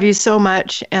 I love you so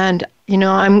much, and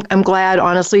I'm glad,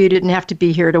 honestly, you didn't have to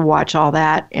be here to watch all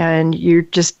that. And you're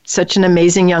just such an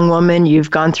amazing young woman.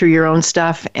 You've gone through your own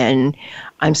stuff, and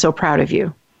I'm so proud of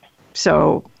you.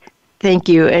 So thank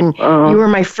you. And you were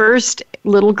my first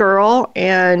little girl,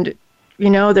 and,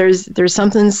 there's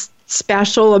something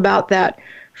special about that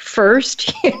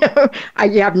first.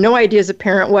 You have no idea as a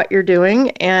parent what you're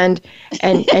doing, and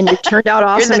you turned out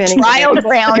awesome. You're the trial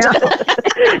ground.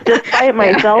 Despite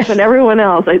myself and everyone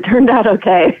else, I turned out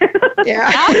okay.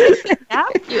 Yeah,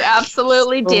 you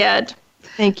absolutely did.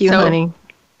 Thank you, honey.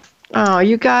 Oh,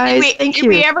 you guys, thank you. Did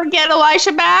we ever get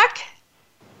Elisha back?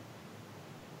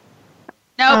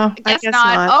 Nope, I guess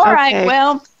not. All right,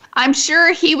 well, I'm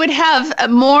sure he would have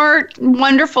more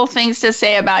wonderful things to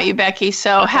say about you, Becky.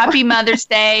 So happy Mother's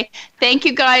Day. Thank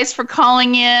you guys for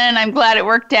calling in. I'm glad it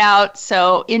worked out.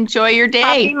 So enjoy your day.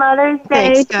 Happy Mother's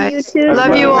Day. Thanks, guys. To you too.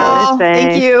 Love you all.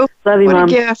 Thank you. Love you, Mom. What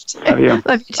a gift. Love you.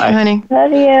 Love you too, honey.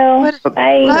 Love you.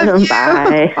 Bye. Love you.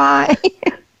 Bye. Bye.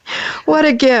 What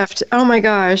a gift. Oh, my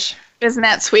gosh. Isn't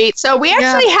that sweet? So we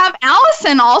actually have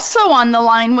Allison also on the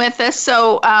line with us.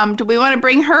 So do we want to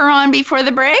bring her on before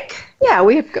the break? Yeah,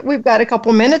 we've got a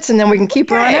couple minutes, and then we can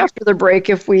keep her on after the break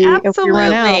if we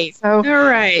run out. So, all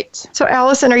right. So,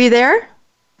 Allison, are you there?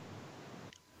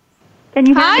 Can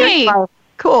you hear me? Hi.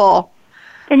 Cool.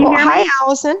 Can you hear me? Hi,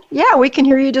 Allison. Yeah, we can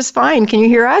hear you just fine. Can you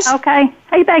hear us? Okay.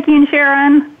 Hey, Becky and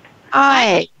Sharon.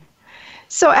 Hi.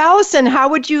 So, Allison, how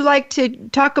would you like to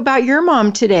talk about your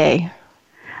mom today?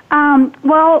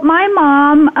 Well, my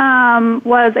mom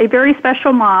was a very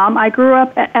special mom. I grew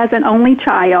up as an only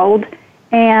child,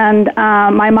 and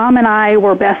my mom and I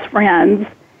were best friends.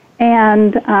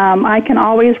 And I can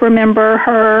always remember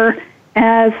her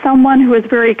as someone who was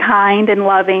very kind and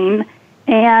loving.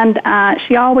 And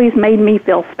she always made me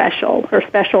feel special. Her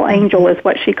special angel is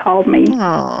what she called me.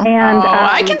 Aww. And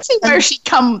I can see where she'd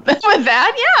come with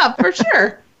that. Yeah, for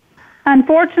sure.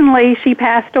 Unfortunately, she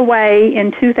passed away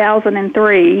in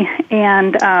 2003,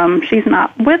 and she's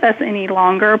not with us any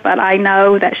longer, but I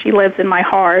know that she lives in my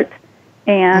heart,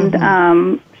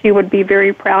 and she would be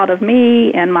very proud of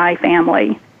me and my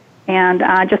family. And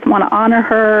I just want to honor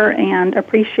her and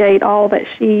appreciate all that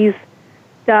she's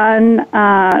done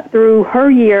through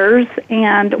her years.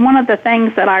 And one of the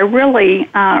things that I really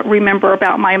remember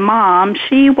about my mom,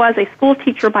 she was a school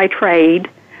teacher by trade,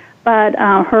 but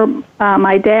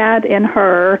my dad and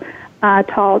her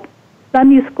taught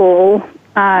Sunday school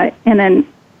in an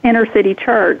inner city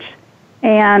church,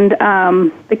 and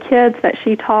the kids that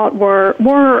she taught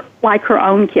were like her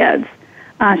own kids.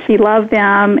 She loved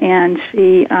them, and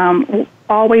she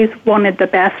always wanted the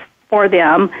best for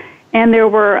them. And there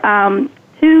were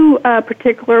two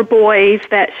particular boys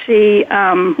that she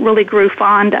really grew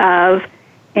fond of.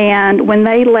 And when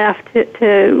they left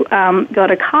to go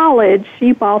to college,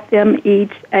 she bought them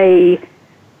each a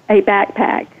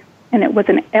backpack, and it was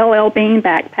an LL Bean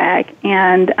backpack.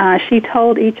 And she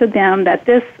told each of them that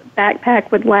this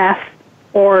backpack would last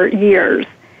for years.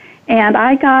 And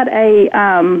I got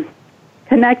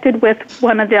connected with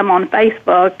one of them on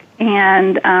Facebook,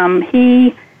 and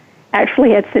he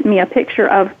actually had sent me a picture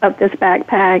of this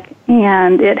backpack,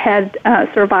 and it had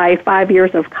survived 5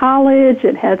 years of college.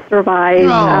 It had survived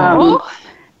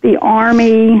the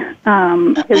Army,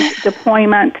 his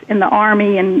deployment in the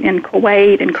Army in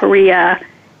Kuwait and Korea,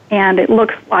 and it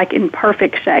looks like in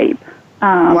perfect shape.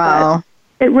 Wow.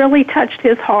 But it really touched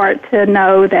his heart to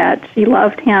know that she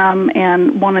loved him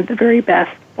and wanted the very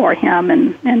best for him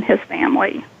and his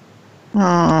family.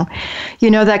 Oh,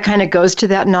 that kind of goes to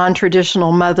that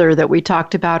non-traditional mother that we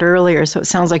talked about earlier. So it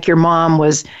sounds like your mom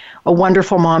was a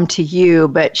wonderful mom to you,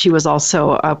 but she was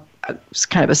also a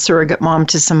kind of a surrogate mom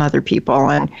to some other people,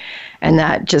 and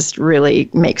that just really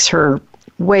makes her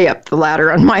way up the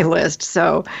ladder on my list.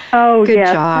 So, good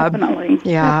job. Definitely.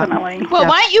 Yeah, definitely. Well,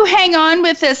 why don't you hang on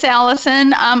with this,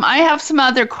 Allison? I have some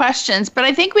other questions, but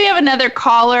I think we have another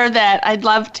caller that I'd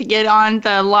love to get on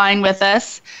the line with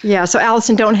us. Yeah. So,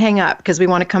 Allison, don't hang up because we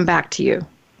want to come back to you.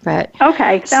 But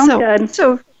okay, sounds good.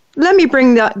 So, let me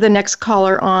bring the next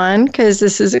caller on because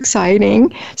this is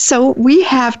exciting. So, we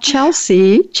have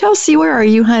Chelsea. Chelsea, where are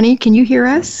you, honey? Can you hear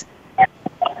us?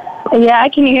 Yeah,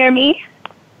 can you hear me?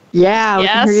 Yeah, we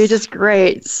can hear you just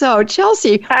great. So,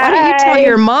 Chelsea, why don't you tell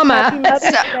your mama?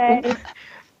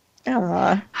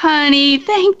 Honey,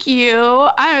 thank you.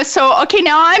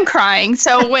 Now I'm crying.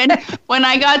 So when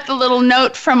I got the little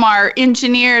note from our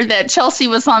engineer that Chelsea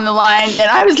was on the line, and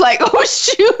I was like, oh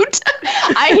shoot!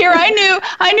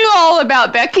 I knew all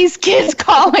about Becky's kids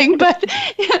calling, but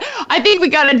I think we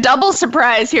got a double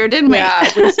surprise here, didn't we?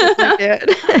 Yeah, we certainly did.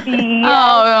 And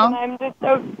I'm just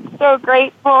so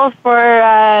grateful for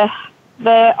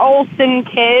the Olsen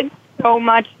kids. So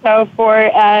much so for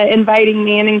inviting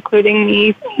me and including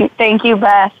me. Thank you,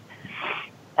 Beth.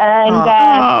 And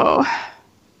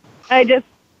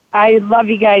I love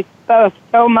you guys both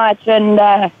so much, and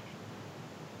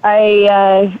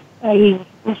I'm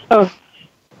so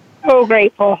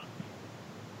grateful.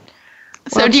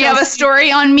 So do you have a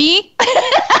story on me?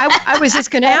 I was just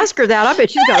going to ask her that. I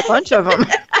bet she's got a bunch of them.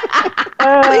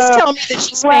 Please tell me that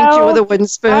she spanked you with a wooden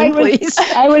spoon, please.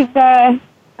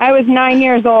 I was 9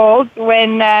 years old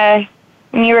when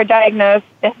you were diagnosed,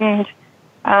 and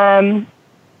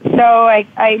so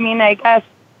I guess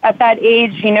at that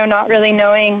age, not really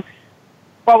knowing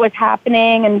what was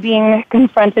happening and being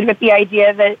confronted with the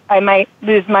idea that I might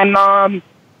lose my mom,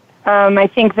 I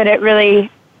think that it really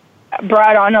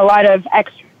brought on a lot of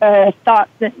extra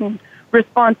thoughts and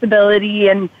responsibility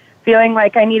and feeling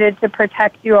like I needed to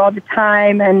protect you all the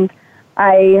time. And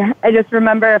I just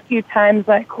remember a few times,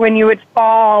 like when you would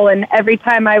fall, and every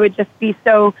time I would just be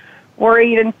so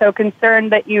worried and so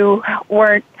concerned that you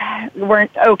weren't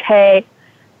okay.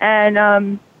 And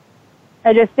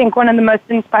I just think one of the most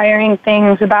inspiring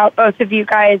things about both of you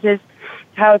guys is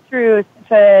how through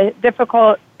such a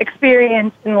difficult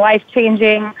experience and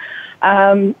life-changing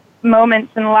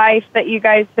moments in life that you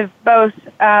guys have both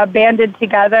banded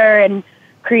together and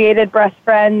created Breast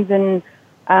Friends and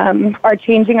are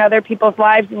changing other people's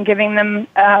lives and giving them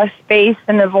space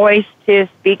and a voice to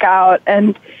speak out.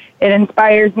 And it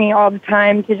inspires me all the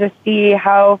time to just see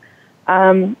how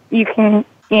you can,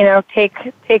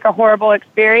 take a horrible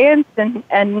experience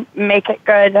and make it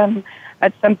good.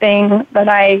 That's something that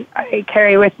I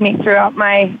carry with me throughout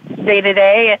my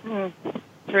day-to-day and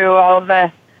through all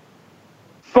the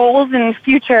goals and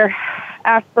future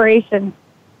aspirations.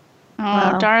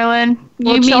 Oh, darling,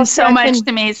 you mean so much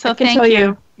to me, so thank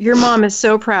you. Your mom is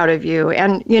so proud of you.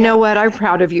 And you know what? I'm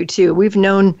proud of you, too.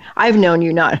 I've known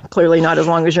you clearly not as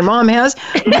long as your mom has,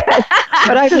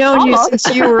 but I've known you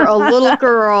since you were a little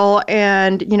girl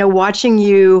and, watching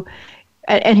you.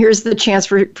 And here's the chance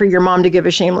for your mom to give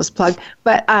a shameless plug,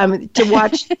 but to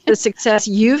watch the success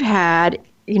you've had,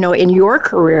 in your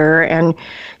career. And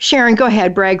Sharon, go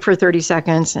ahead, brag for 30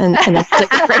 seconds and then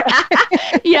take a break.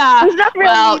 Yeah. It's not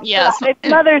really yes. It's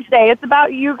Mother's Day. It's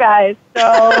about you guys. So.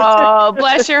 Oh,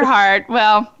 bless your heart.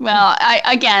 Well,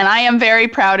 I am very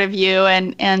proud of you,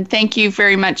 and thank you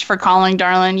very much for calling,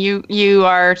 darling. You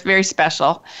are very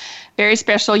special. Very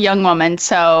special young woman.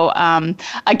 So,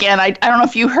 again, I don't know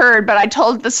if you heard, but I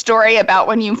told the story about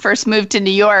when you first moved to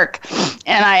New York,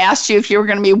 and I asked you if you were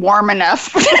going to be warm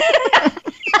enough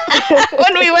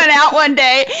when we went out one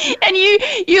day. And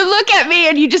you look at me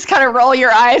and you just kind of roll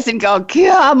your eyes and go,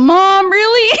 God, Mom,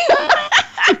 really?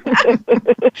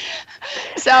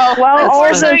 So,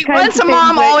 unfortunately, once a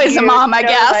mom, always a mom, I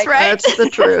guess, right? That's the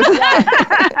truth.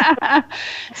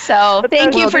 So,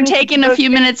 thank you for taking a few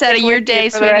minutes out of your day,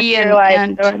 sweetie,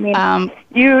 and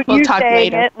you we'll talk say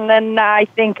later. it, and then I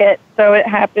think it, so it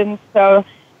happens. So,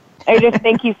 I just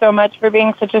thank you so much for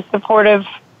being such a supportive,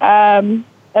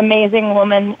 amazing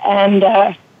woman, and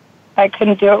I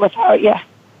couldn't do it without you.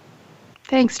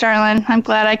 Thanks, darling. I'm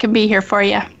glad I could be here for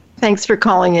you. Thanks for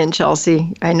calling in,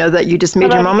 Chelsea. I know that you just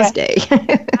made your mama's day.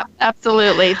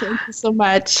 Absolutely. Thank you so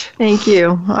much. Thank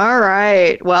you. All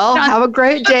right. Well, have a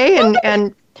great day.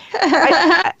 And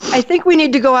I think we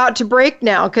need to go out to break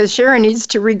now because Sharon needs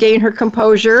to regain her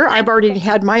composure. I've already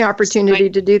had my opportunity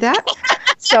to do that.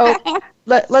 So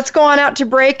let's go on out to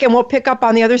break, and we'll pick up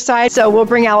on the other side. So we'll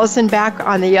bring Allison back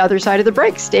on the other side of the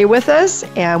break. Stay with us,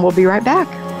 and we'll be right back.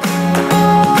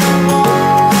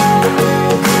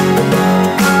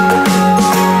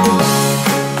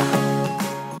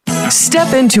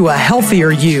 Step into a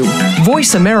healthier you.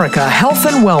 Voice America Health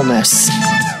and Wellness.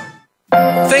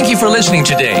 Thank you for listening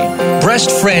today. Breast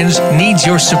Friends needs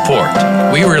your support.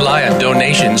 We rely on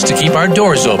donations to keep our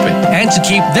doors open and to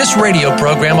keep this radio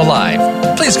program alive.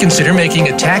 Please consider making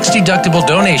a tax-deductible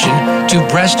donation to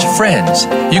Breast Friends.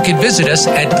 You can visit us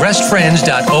at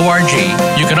breastfriends.org.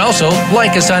 You can also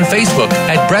like us on Facebook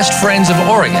at Breast Friends of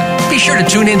Oregon. Be sure to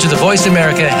tune in to the Voice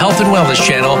America Health and Wellness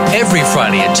channel every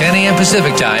Friday at 10 a.m.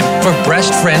 Pacific Time for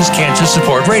Breast Friends Cancer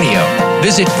Support Radio.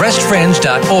 Visit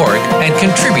breastfriends.org and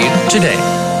contribute today.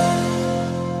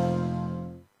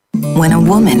 When a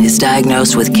woman is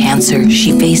diagnosed with cancer,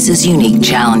 she faces unique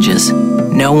challenges.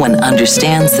 No one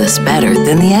understands this better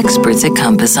than the experts at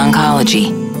Compass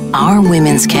Oncology. Our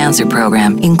women's cancer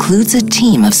program includes a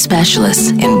team of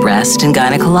specialists in breast and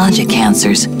gynecologic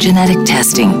cancers, genetic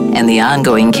testing, and the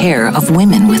ongoing care of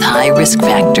women with high risk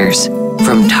factors.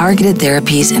 From targeted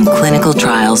therapies and clinical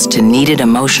trials to needed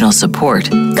emotional support,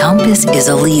 Compass is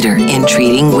a leader in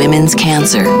treating women's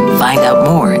cancer. Find out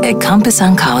more at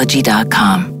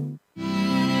CompassOncology.com.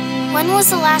 When was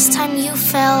the last time you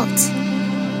felt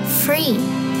free?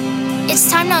 It's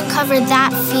time to uncover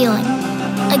that feeling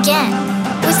again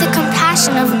with the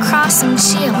compassion of a cross and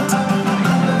shield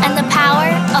and the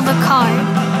power of a card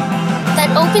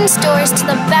that opens doors to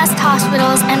the best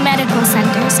hospitals and medical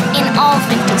centers in all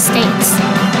 50 states,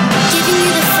 giving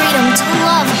you the freedom to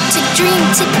love, to dream,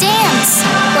 to dance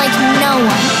like no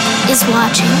one is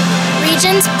watching.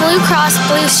 Regions Blue Cross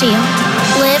Blue Shield.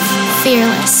 Live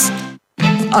fearless.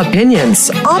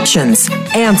 Opinions, options,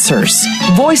 answers.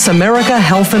 Voice America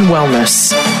Health and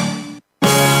Wellness.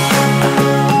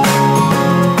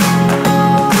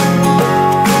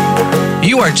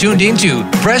 You are tuned into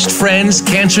Breast Friends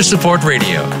Cancer Support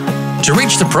Radio. To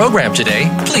reach the program today,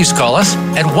 please call us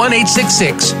at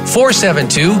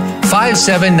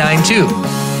 1-866-472-5792.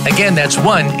 Again, that's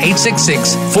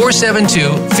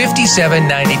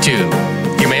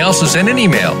 1-866-472-5792. You may also send an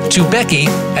email to Becky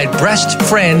at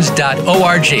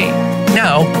breastfriends.org.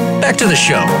 Now, back to the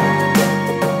show.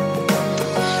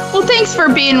 Well, thanks for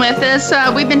being with us.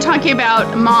 We've been talking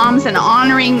about moms and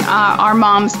honoring our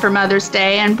moms for Mother's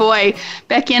Day. And boy,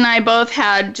 Becky and I both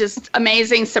had just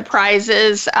amazing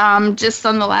surprises just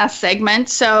on the last segment.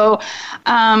 So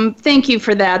thank you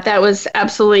for that. That was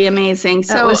absolutely amazing.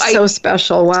 That was so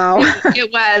special. Wow.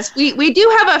 It was. We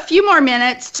do have a few more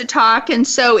minutes to talk. And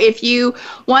so if you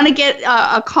want to get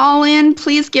a call in,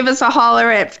 please give us a holler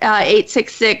at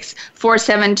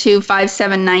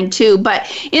 866-472-5792. But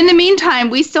in the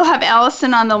meantime, we still have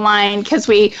Allison on the line because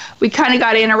we kind of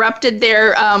got interrupted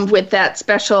there with that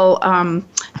special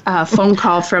phone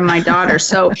call from my daughter.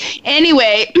 So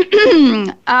anyway,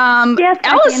 yes,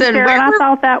 Allison, I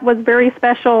thought that was very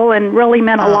special and really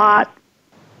meant a lot.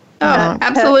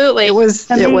 Absolutely. It was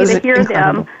to hear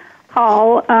incredible. them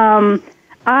call.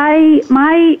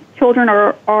 My children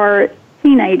are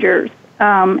teenagers,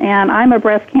 and I'm a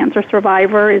breast cancer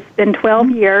survivor. It's been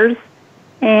 12 years,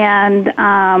 and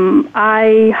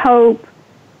I hope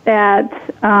that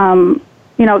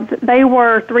they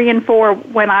were 3 and 4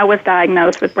 when I was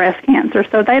diagnosed with breast cancer,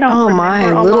 so they don't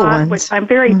remember a lot, ones. which I'm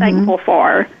very thankful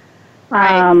for.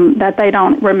 That they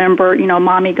don't remember,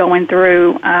 mommy going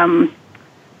through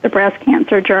the breast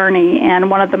cancer journey. And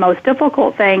one of the most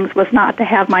difficult things was not to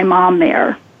have my mom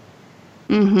there.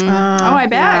 I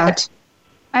bet.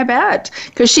 Yeah. I bet.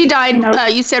 Because she died,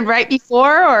 you said right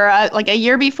before or like a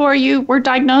year before you were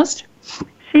diagnosed?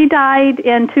 She died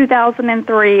in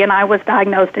 2003, and I was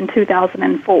diagnosed in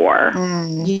 2004.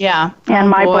 Yeah. And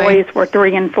my boys were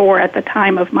 3 and 4 at the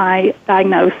time of my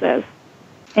diagnosis.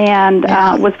 And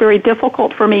it was very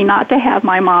difficult for me not to have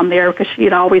my mom there because she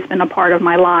had always been a part of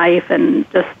my life and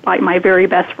just like my very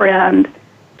best friend.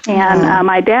 And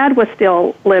my dad was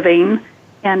still living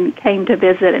and came to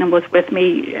visit and was with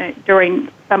me during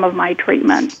some of my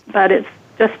treatment. But it's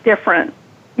just different,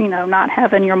 not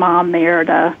having your mom there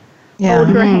to hold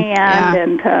your hand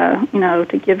and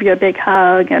to give you a big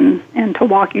hug and to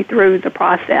walk you through the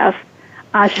process.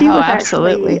 She was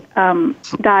actually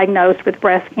diagnosed with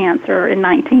breast cancer in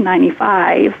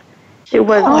 1995. It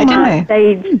was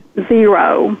stage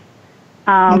 0.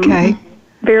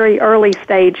 Very early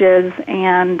stages,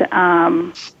 and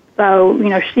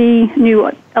so she knew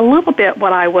a little bit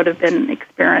what I would have been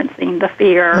experiencing, the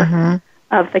fear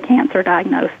of the cancer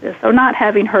diagnosis. So not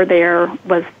having her there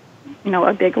was,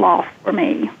 a big loss for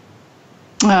me.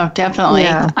 Oh, definitely.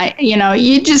 Yeah.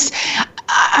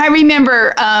 I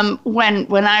remember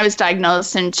when I was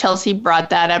diagnosed, and Chelsea brought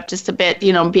that up just a bit,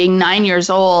 being 9 years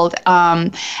old.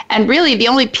 And really the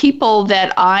only people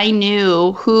that I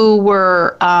knew who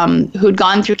were who'd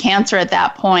gone through cancer at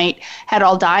that point had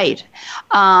all died.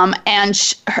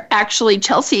 And actually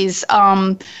Chelsea's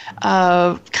kind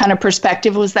of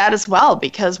perspective was that as well,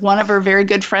 because one of her very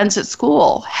good friends at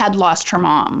school had lost her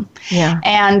mom. Yeah.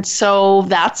 And so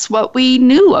that's what we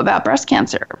knew about breast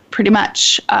cancer, pretty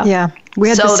much. We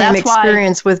had the same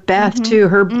experience with Beth too.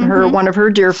 Her one of her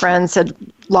dear friends had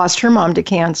lost her mom to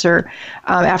cancer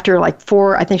after like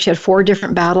 4. I think she had 4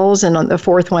 different battles, and on the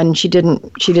 4th one she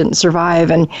didn't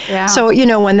survive. And so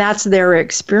when that's their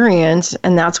experience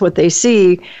and that's what they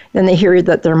see, then they hear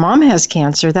that their mom has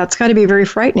cancer. That's got to be very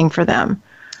frightening for them.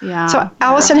 Yeah. So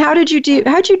Allison, how'd you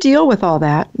deal with all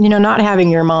that? Not having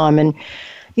your mom, and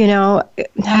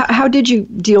how did you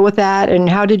deal with that, and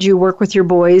how did you work with your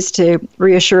boys to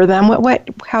reassure them?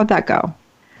 How'd that go?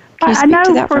 I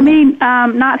know for me,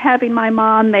 not having my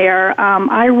mom there,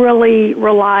 I really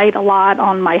relied a lot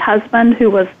on my husband, who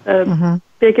was the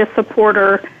biggest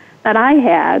supporter that I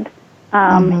had.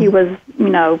 He was,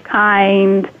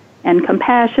 kind and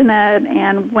compassionate,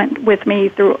 and went with me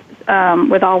through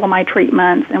with all of my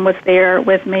treatments, and was there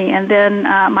with me. And then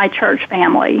my church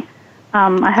family.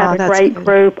 I had a great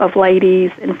group of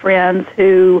ladies and friends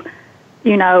who,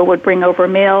 would bring over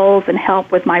meals and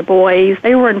help with my boys.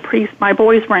 They were my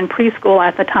boys were in preschool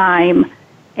at the time,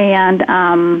 and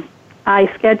I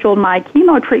scheduled my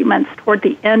chemo treatments toward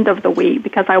the end of the week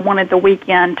because I wanted the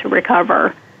weekend to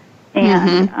recover,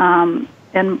 and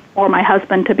for my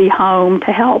husband to be home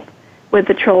to help with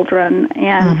the children.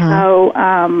 And so,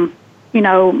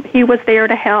 he was there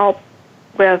to help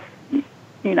with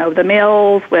the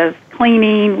meals, with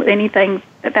cleaning, with anything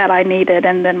that I needed,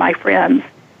 and then my friends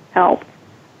helped,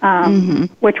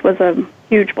 which was a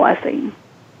huge blessing.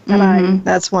 And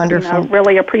That's wonderful.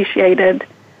 Really appreciated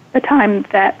the time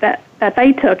that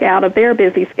they took out of their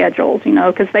busy schedules,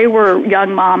 because they were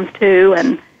young moms too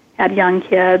and had young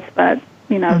kids, but,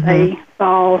 they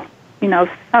saw,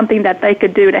 something that they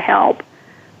could do to help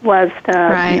was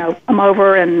to, come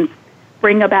over and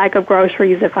bring a bag of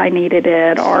groceries if I needed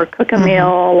it, or cook a meal,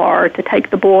 or to take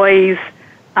the boys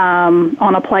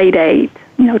on a play date,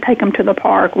 take them to the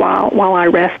park while I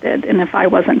rested, and if I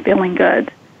wasn't feeling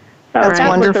good. So that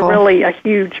wonderful. was really a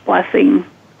huge blessing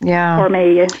for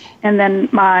me. And then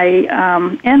my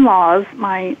in-laws,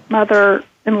 my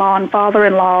mother-in-law and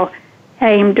father-in-law,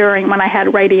 came when I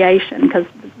had radiation, because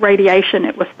radiation,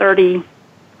 it was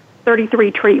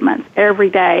 33 treatments every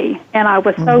day, and I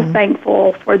was so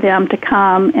thankful for them to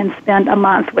come and spend a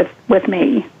month with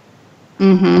me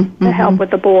to help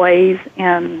with the boys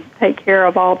and take care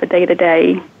of all the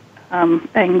day-to-day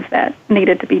things that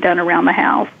needed to be done around the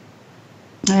house.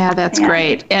 Yeah, that's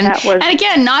great. And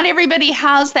again, not everybody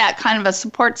has that kind of a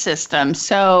support system.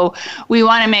 So we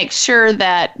want to make sure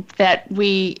that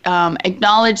we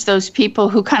acknowledge those people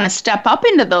who kind of step up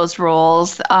into those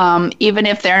roles, even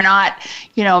if they're not,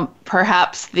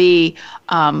 perhaps the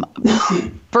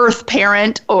birth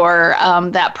parent or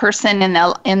that person in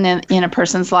a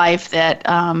person's life that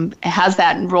has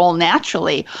that role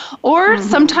naturally. Or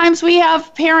sometimes we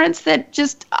have parents that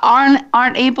just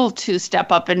aren't able to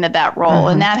step up into that role,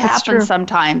 and that happens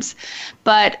sometimes.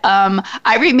 But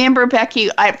I remember, Becky,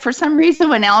 for some reason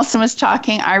when Allison was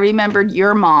talking, I remembered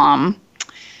your mom.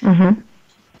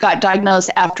 Got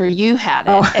diagnosed after you had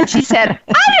it, and she said, "I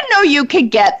didn't know you could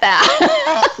get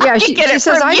that." Yeah, she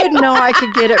says, "I didn't know I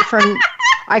could get it from."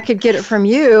 I could get it from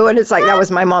you. And it's like, that was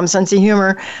my mom's sense of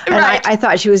humor. And I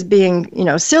thought she was being,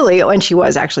 silly, and she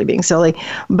was actually being silly.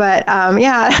 But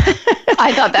yeah,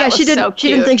 I thought that was she didn't, so cute. She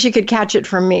didn't think she could catch it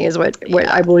from me, is what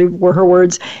I believe were her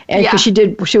words. And because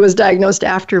she was diagnosed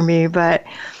after me. But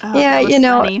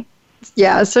funny.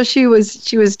 Yeah, so she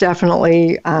was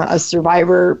definitely a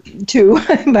survivor too.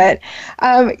 But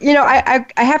I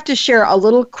have to share a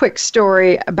little quick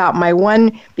story about my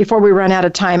one, before we run out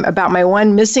of time, about my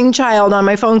one missing child on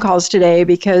my phone calls today,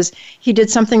 because he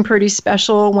did something pretty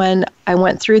special when I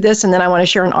went through this, and then I want to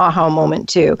share an aha moment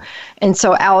too. And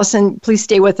so, Allison, please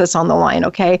stay with us on the line,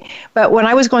 okay? But when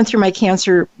I was going through my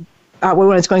cancer, when I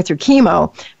was going through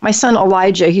chemo, my son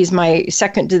Elijah, he's my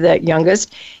second to the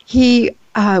youngest, he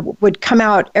would come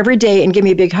out every day and give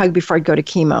me a big hug before I'd go to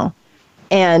chemo.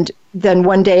 And then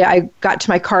one day I got to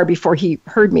my car before he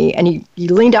heard me, and he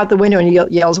leaned out the window and he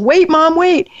yells, "Wait, Mom,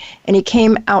 wait." And he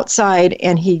came outside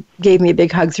and he gave me a big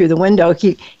hug through the window.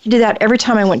 He did that every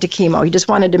time I went to chemo. He just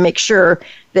wanted to make sure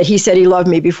that he said he loved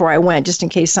me before I went, just in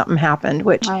case something happened,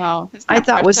 which I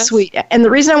thought was sweet. And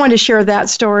the reason I wanted to share that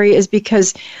story is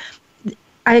because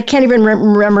I can't even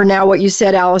remember now what you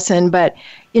said, Allison, but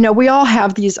we all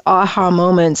have these aha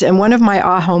moments. And one of my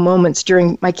aha moments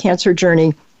during my cancer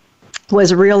journey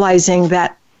was realizing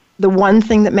that the one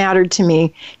thing that mattered to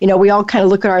me, we all kind of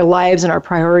look at our lives and our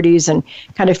priorities and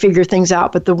kind of figure things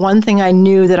out. But the one thing I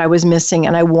knew that I was missing,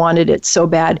 and I wanted it so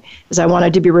bad, is I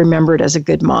wanted to be remembered as a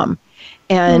good mom.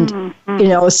 And,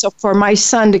 so for my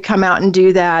son to come out and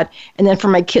do that, and then for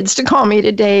my kids to call me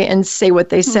today and say what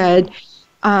they said,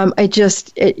 it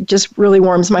just really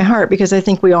warms my heart, because I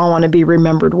think we all want to be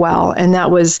remembered well. And that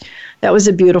was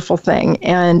a beautiful thing.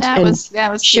 And that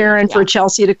was Sharon, for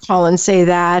Chelsea to call and say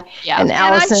that. Yeah. And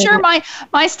Allison. I'm sure my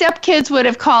stepkids would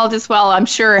have called as well. I'm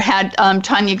sure had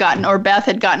Tanya or Beth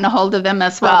had gotten a hold of them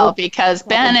as well, because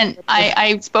Ben and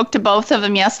I spoke to both of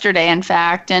them yesterday, in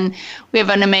fact, and we have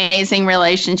an amazing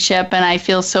relationship, and I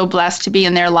feel so blessed to be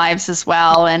in their lives as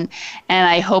well. And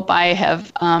I hope I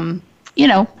have,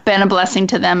 been a blessing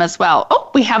to them as well. Oh,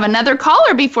 we have another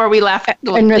caller before we left.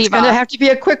 And it's going to have to be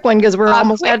a quick one, because we're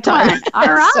almost out of time. All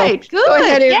right, so good. Go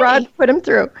ahead, Rod, put him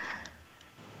through.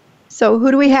 So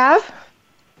who do we have?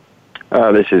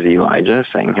 This is Elijah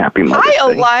saying Happy Mother's Day.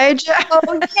 Hi, Elijah.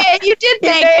 Oh, yeah, you did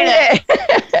make it.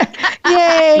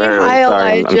 Yay. Hi,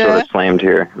 Elijah. I'm sort of slammed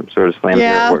here. Here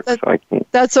at work, so I can't.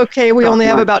 That's okay. We only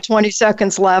have about 20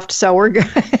 seconds left, so we're good.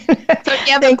 So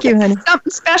thank you, honey.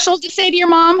 Something special to say to your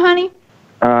mom, honey?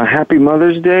 Happy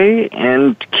Mother's Day,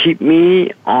 and keep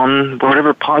me on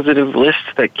whatever positive list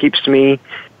that keeps me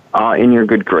in your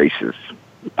good graces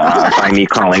by me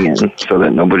calling in, so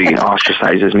that nobody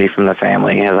ostracizes me from the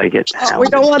family as I get. We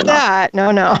don't want that.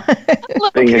 No. A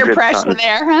little peer pressure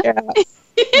there, huh?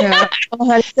 Yeah. Well,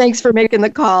 honey, thanks for making the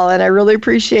call, and I really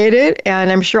appreciate it.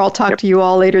 And I'm sure I'll talk to you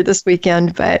all later this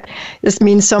weekend. But this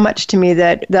means so much to me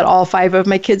that all 5 of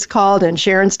my kids called, and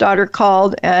Sharon's daughter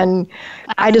called, and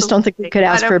I just don't think we could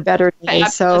ask for a better day.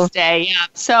 So,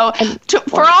 So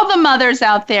for all the mothers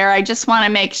out there, I just want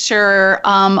to make sure,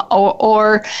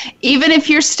 or even if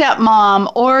you're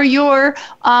stepmom or you're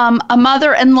a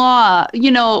mother-in-law,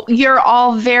 you're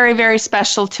all very, very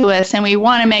special to us, and we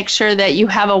want to make sure that you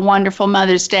have a wonderful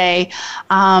Mother's Day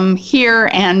here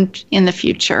and in the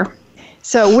future.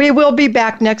 So we will be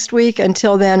back next week.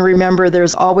 Until then, remember,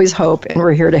 there's always hope, and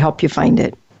we're here to help you find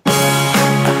it.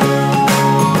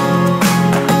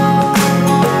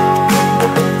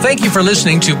 Thank you for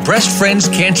listening to Breast Friends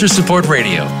Cancer Support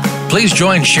Radio. Please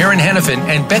join Sharon Hennepin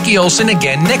and Becky Olson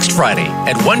again next Friday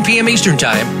at 1 p.m. Eastern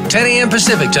Time, 10 a.m.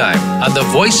 Pacific Time on the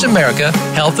Voice America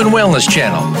Health and Wellness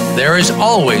Channel. There is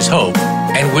always hope,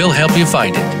 and we'll help you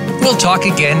find it. We'll talk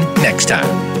again next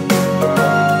time.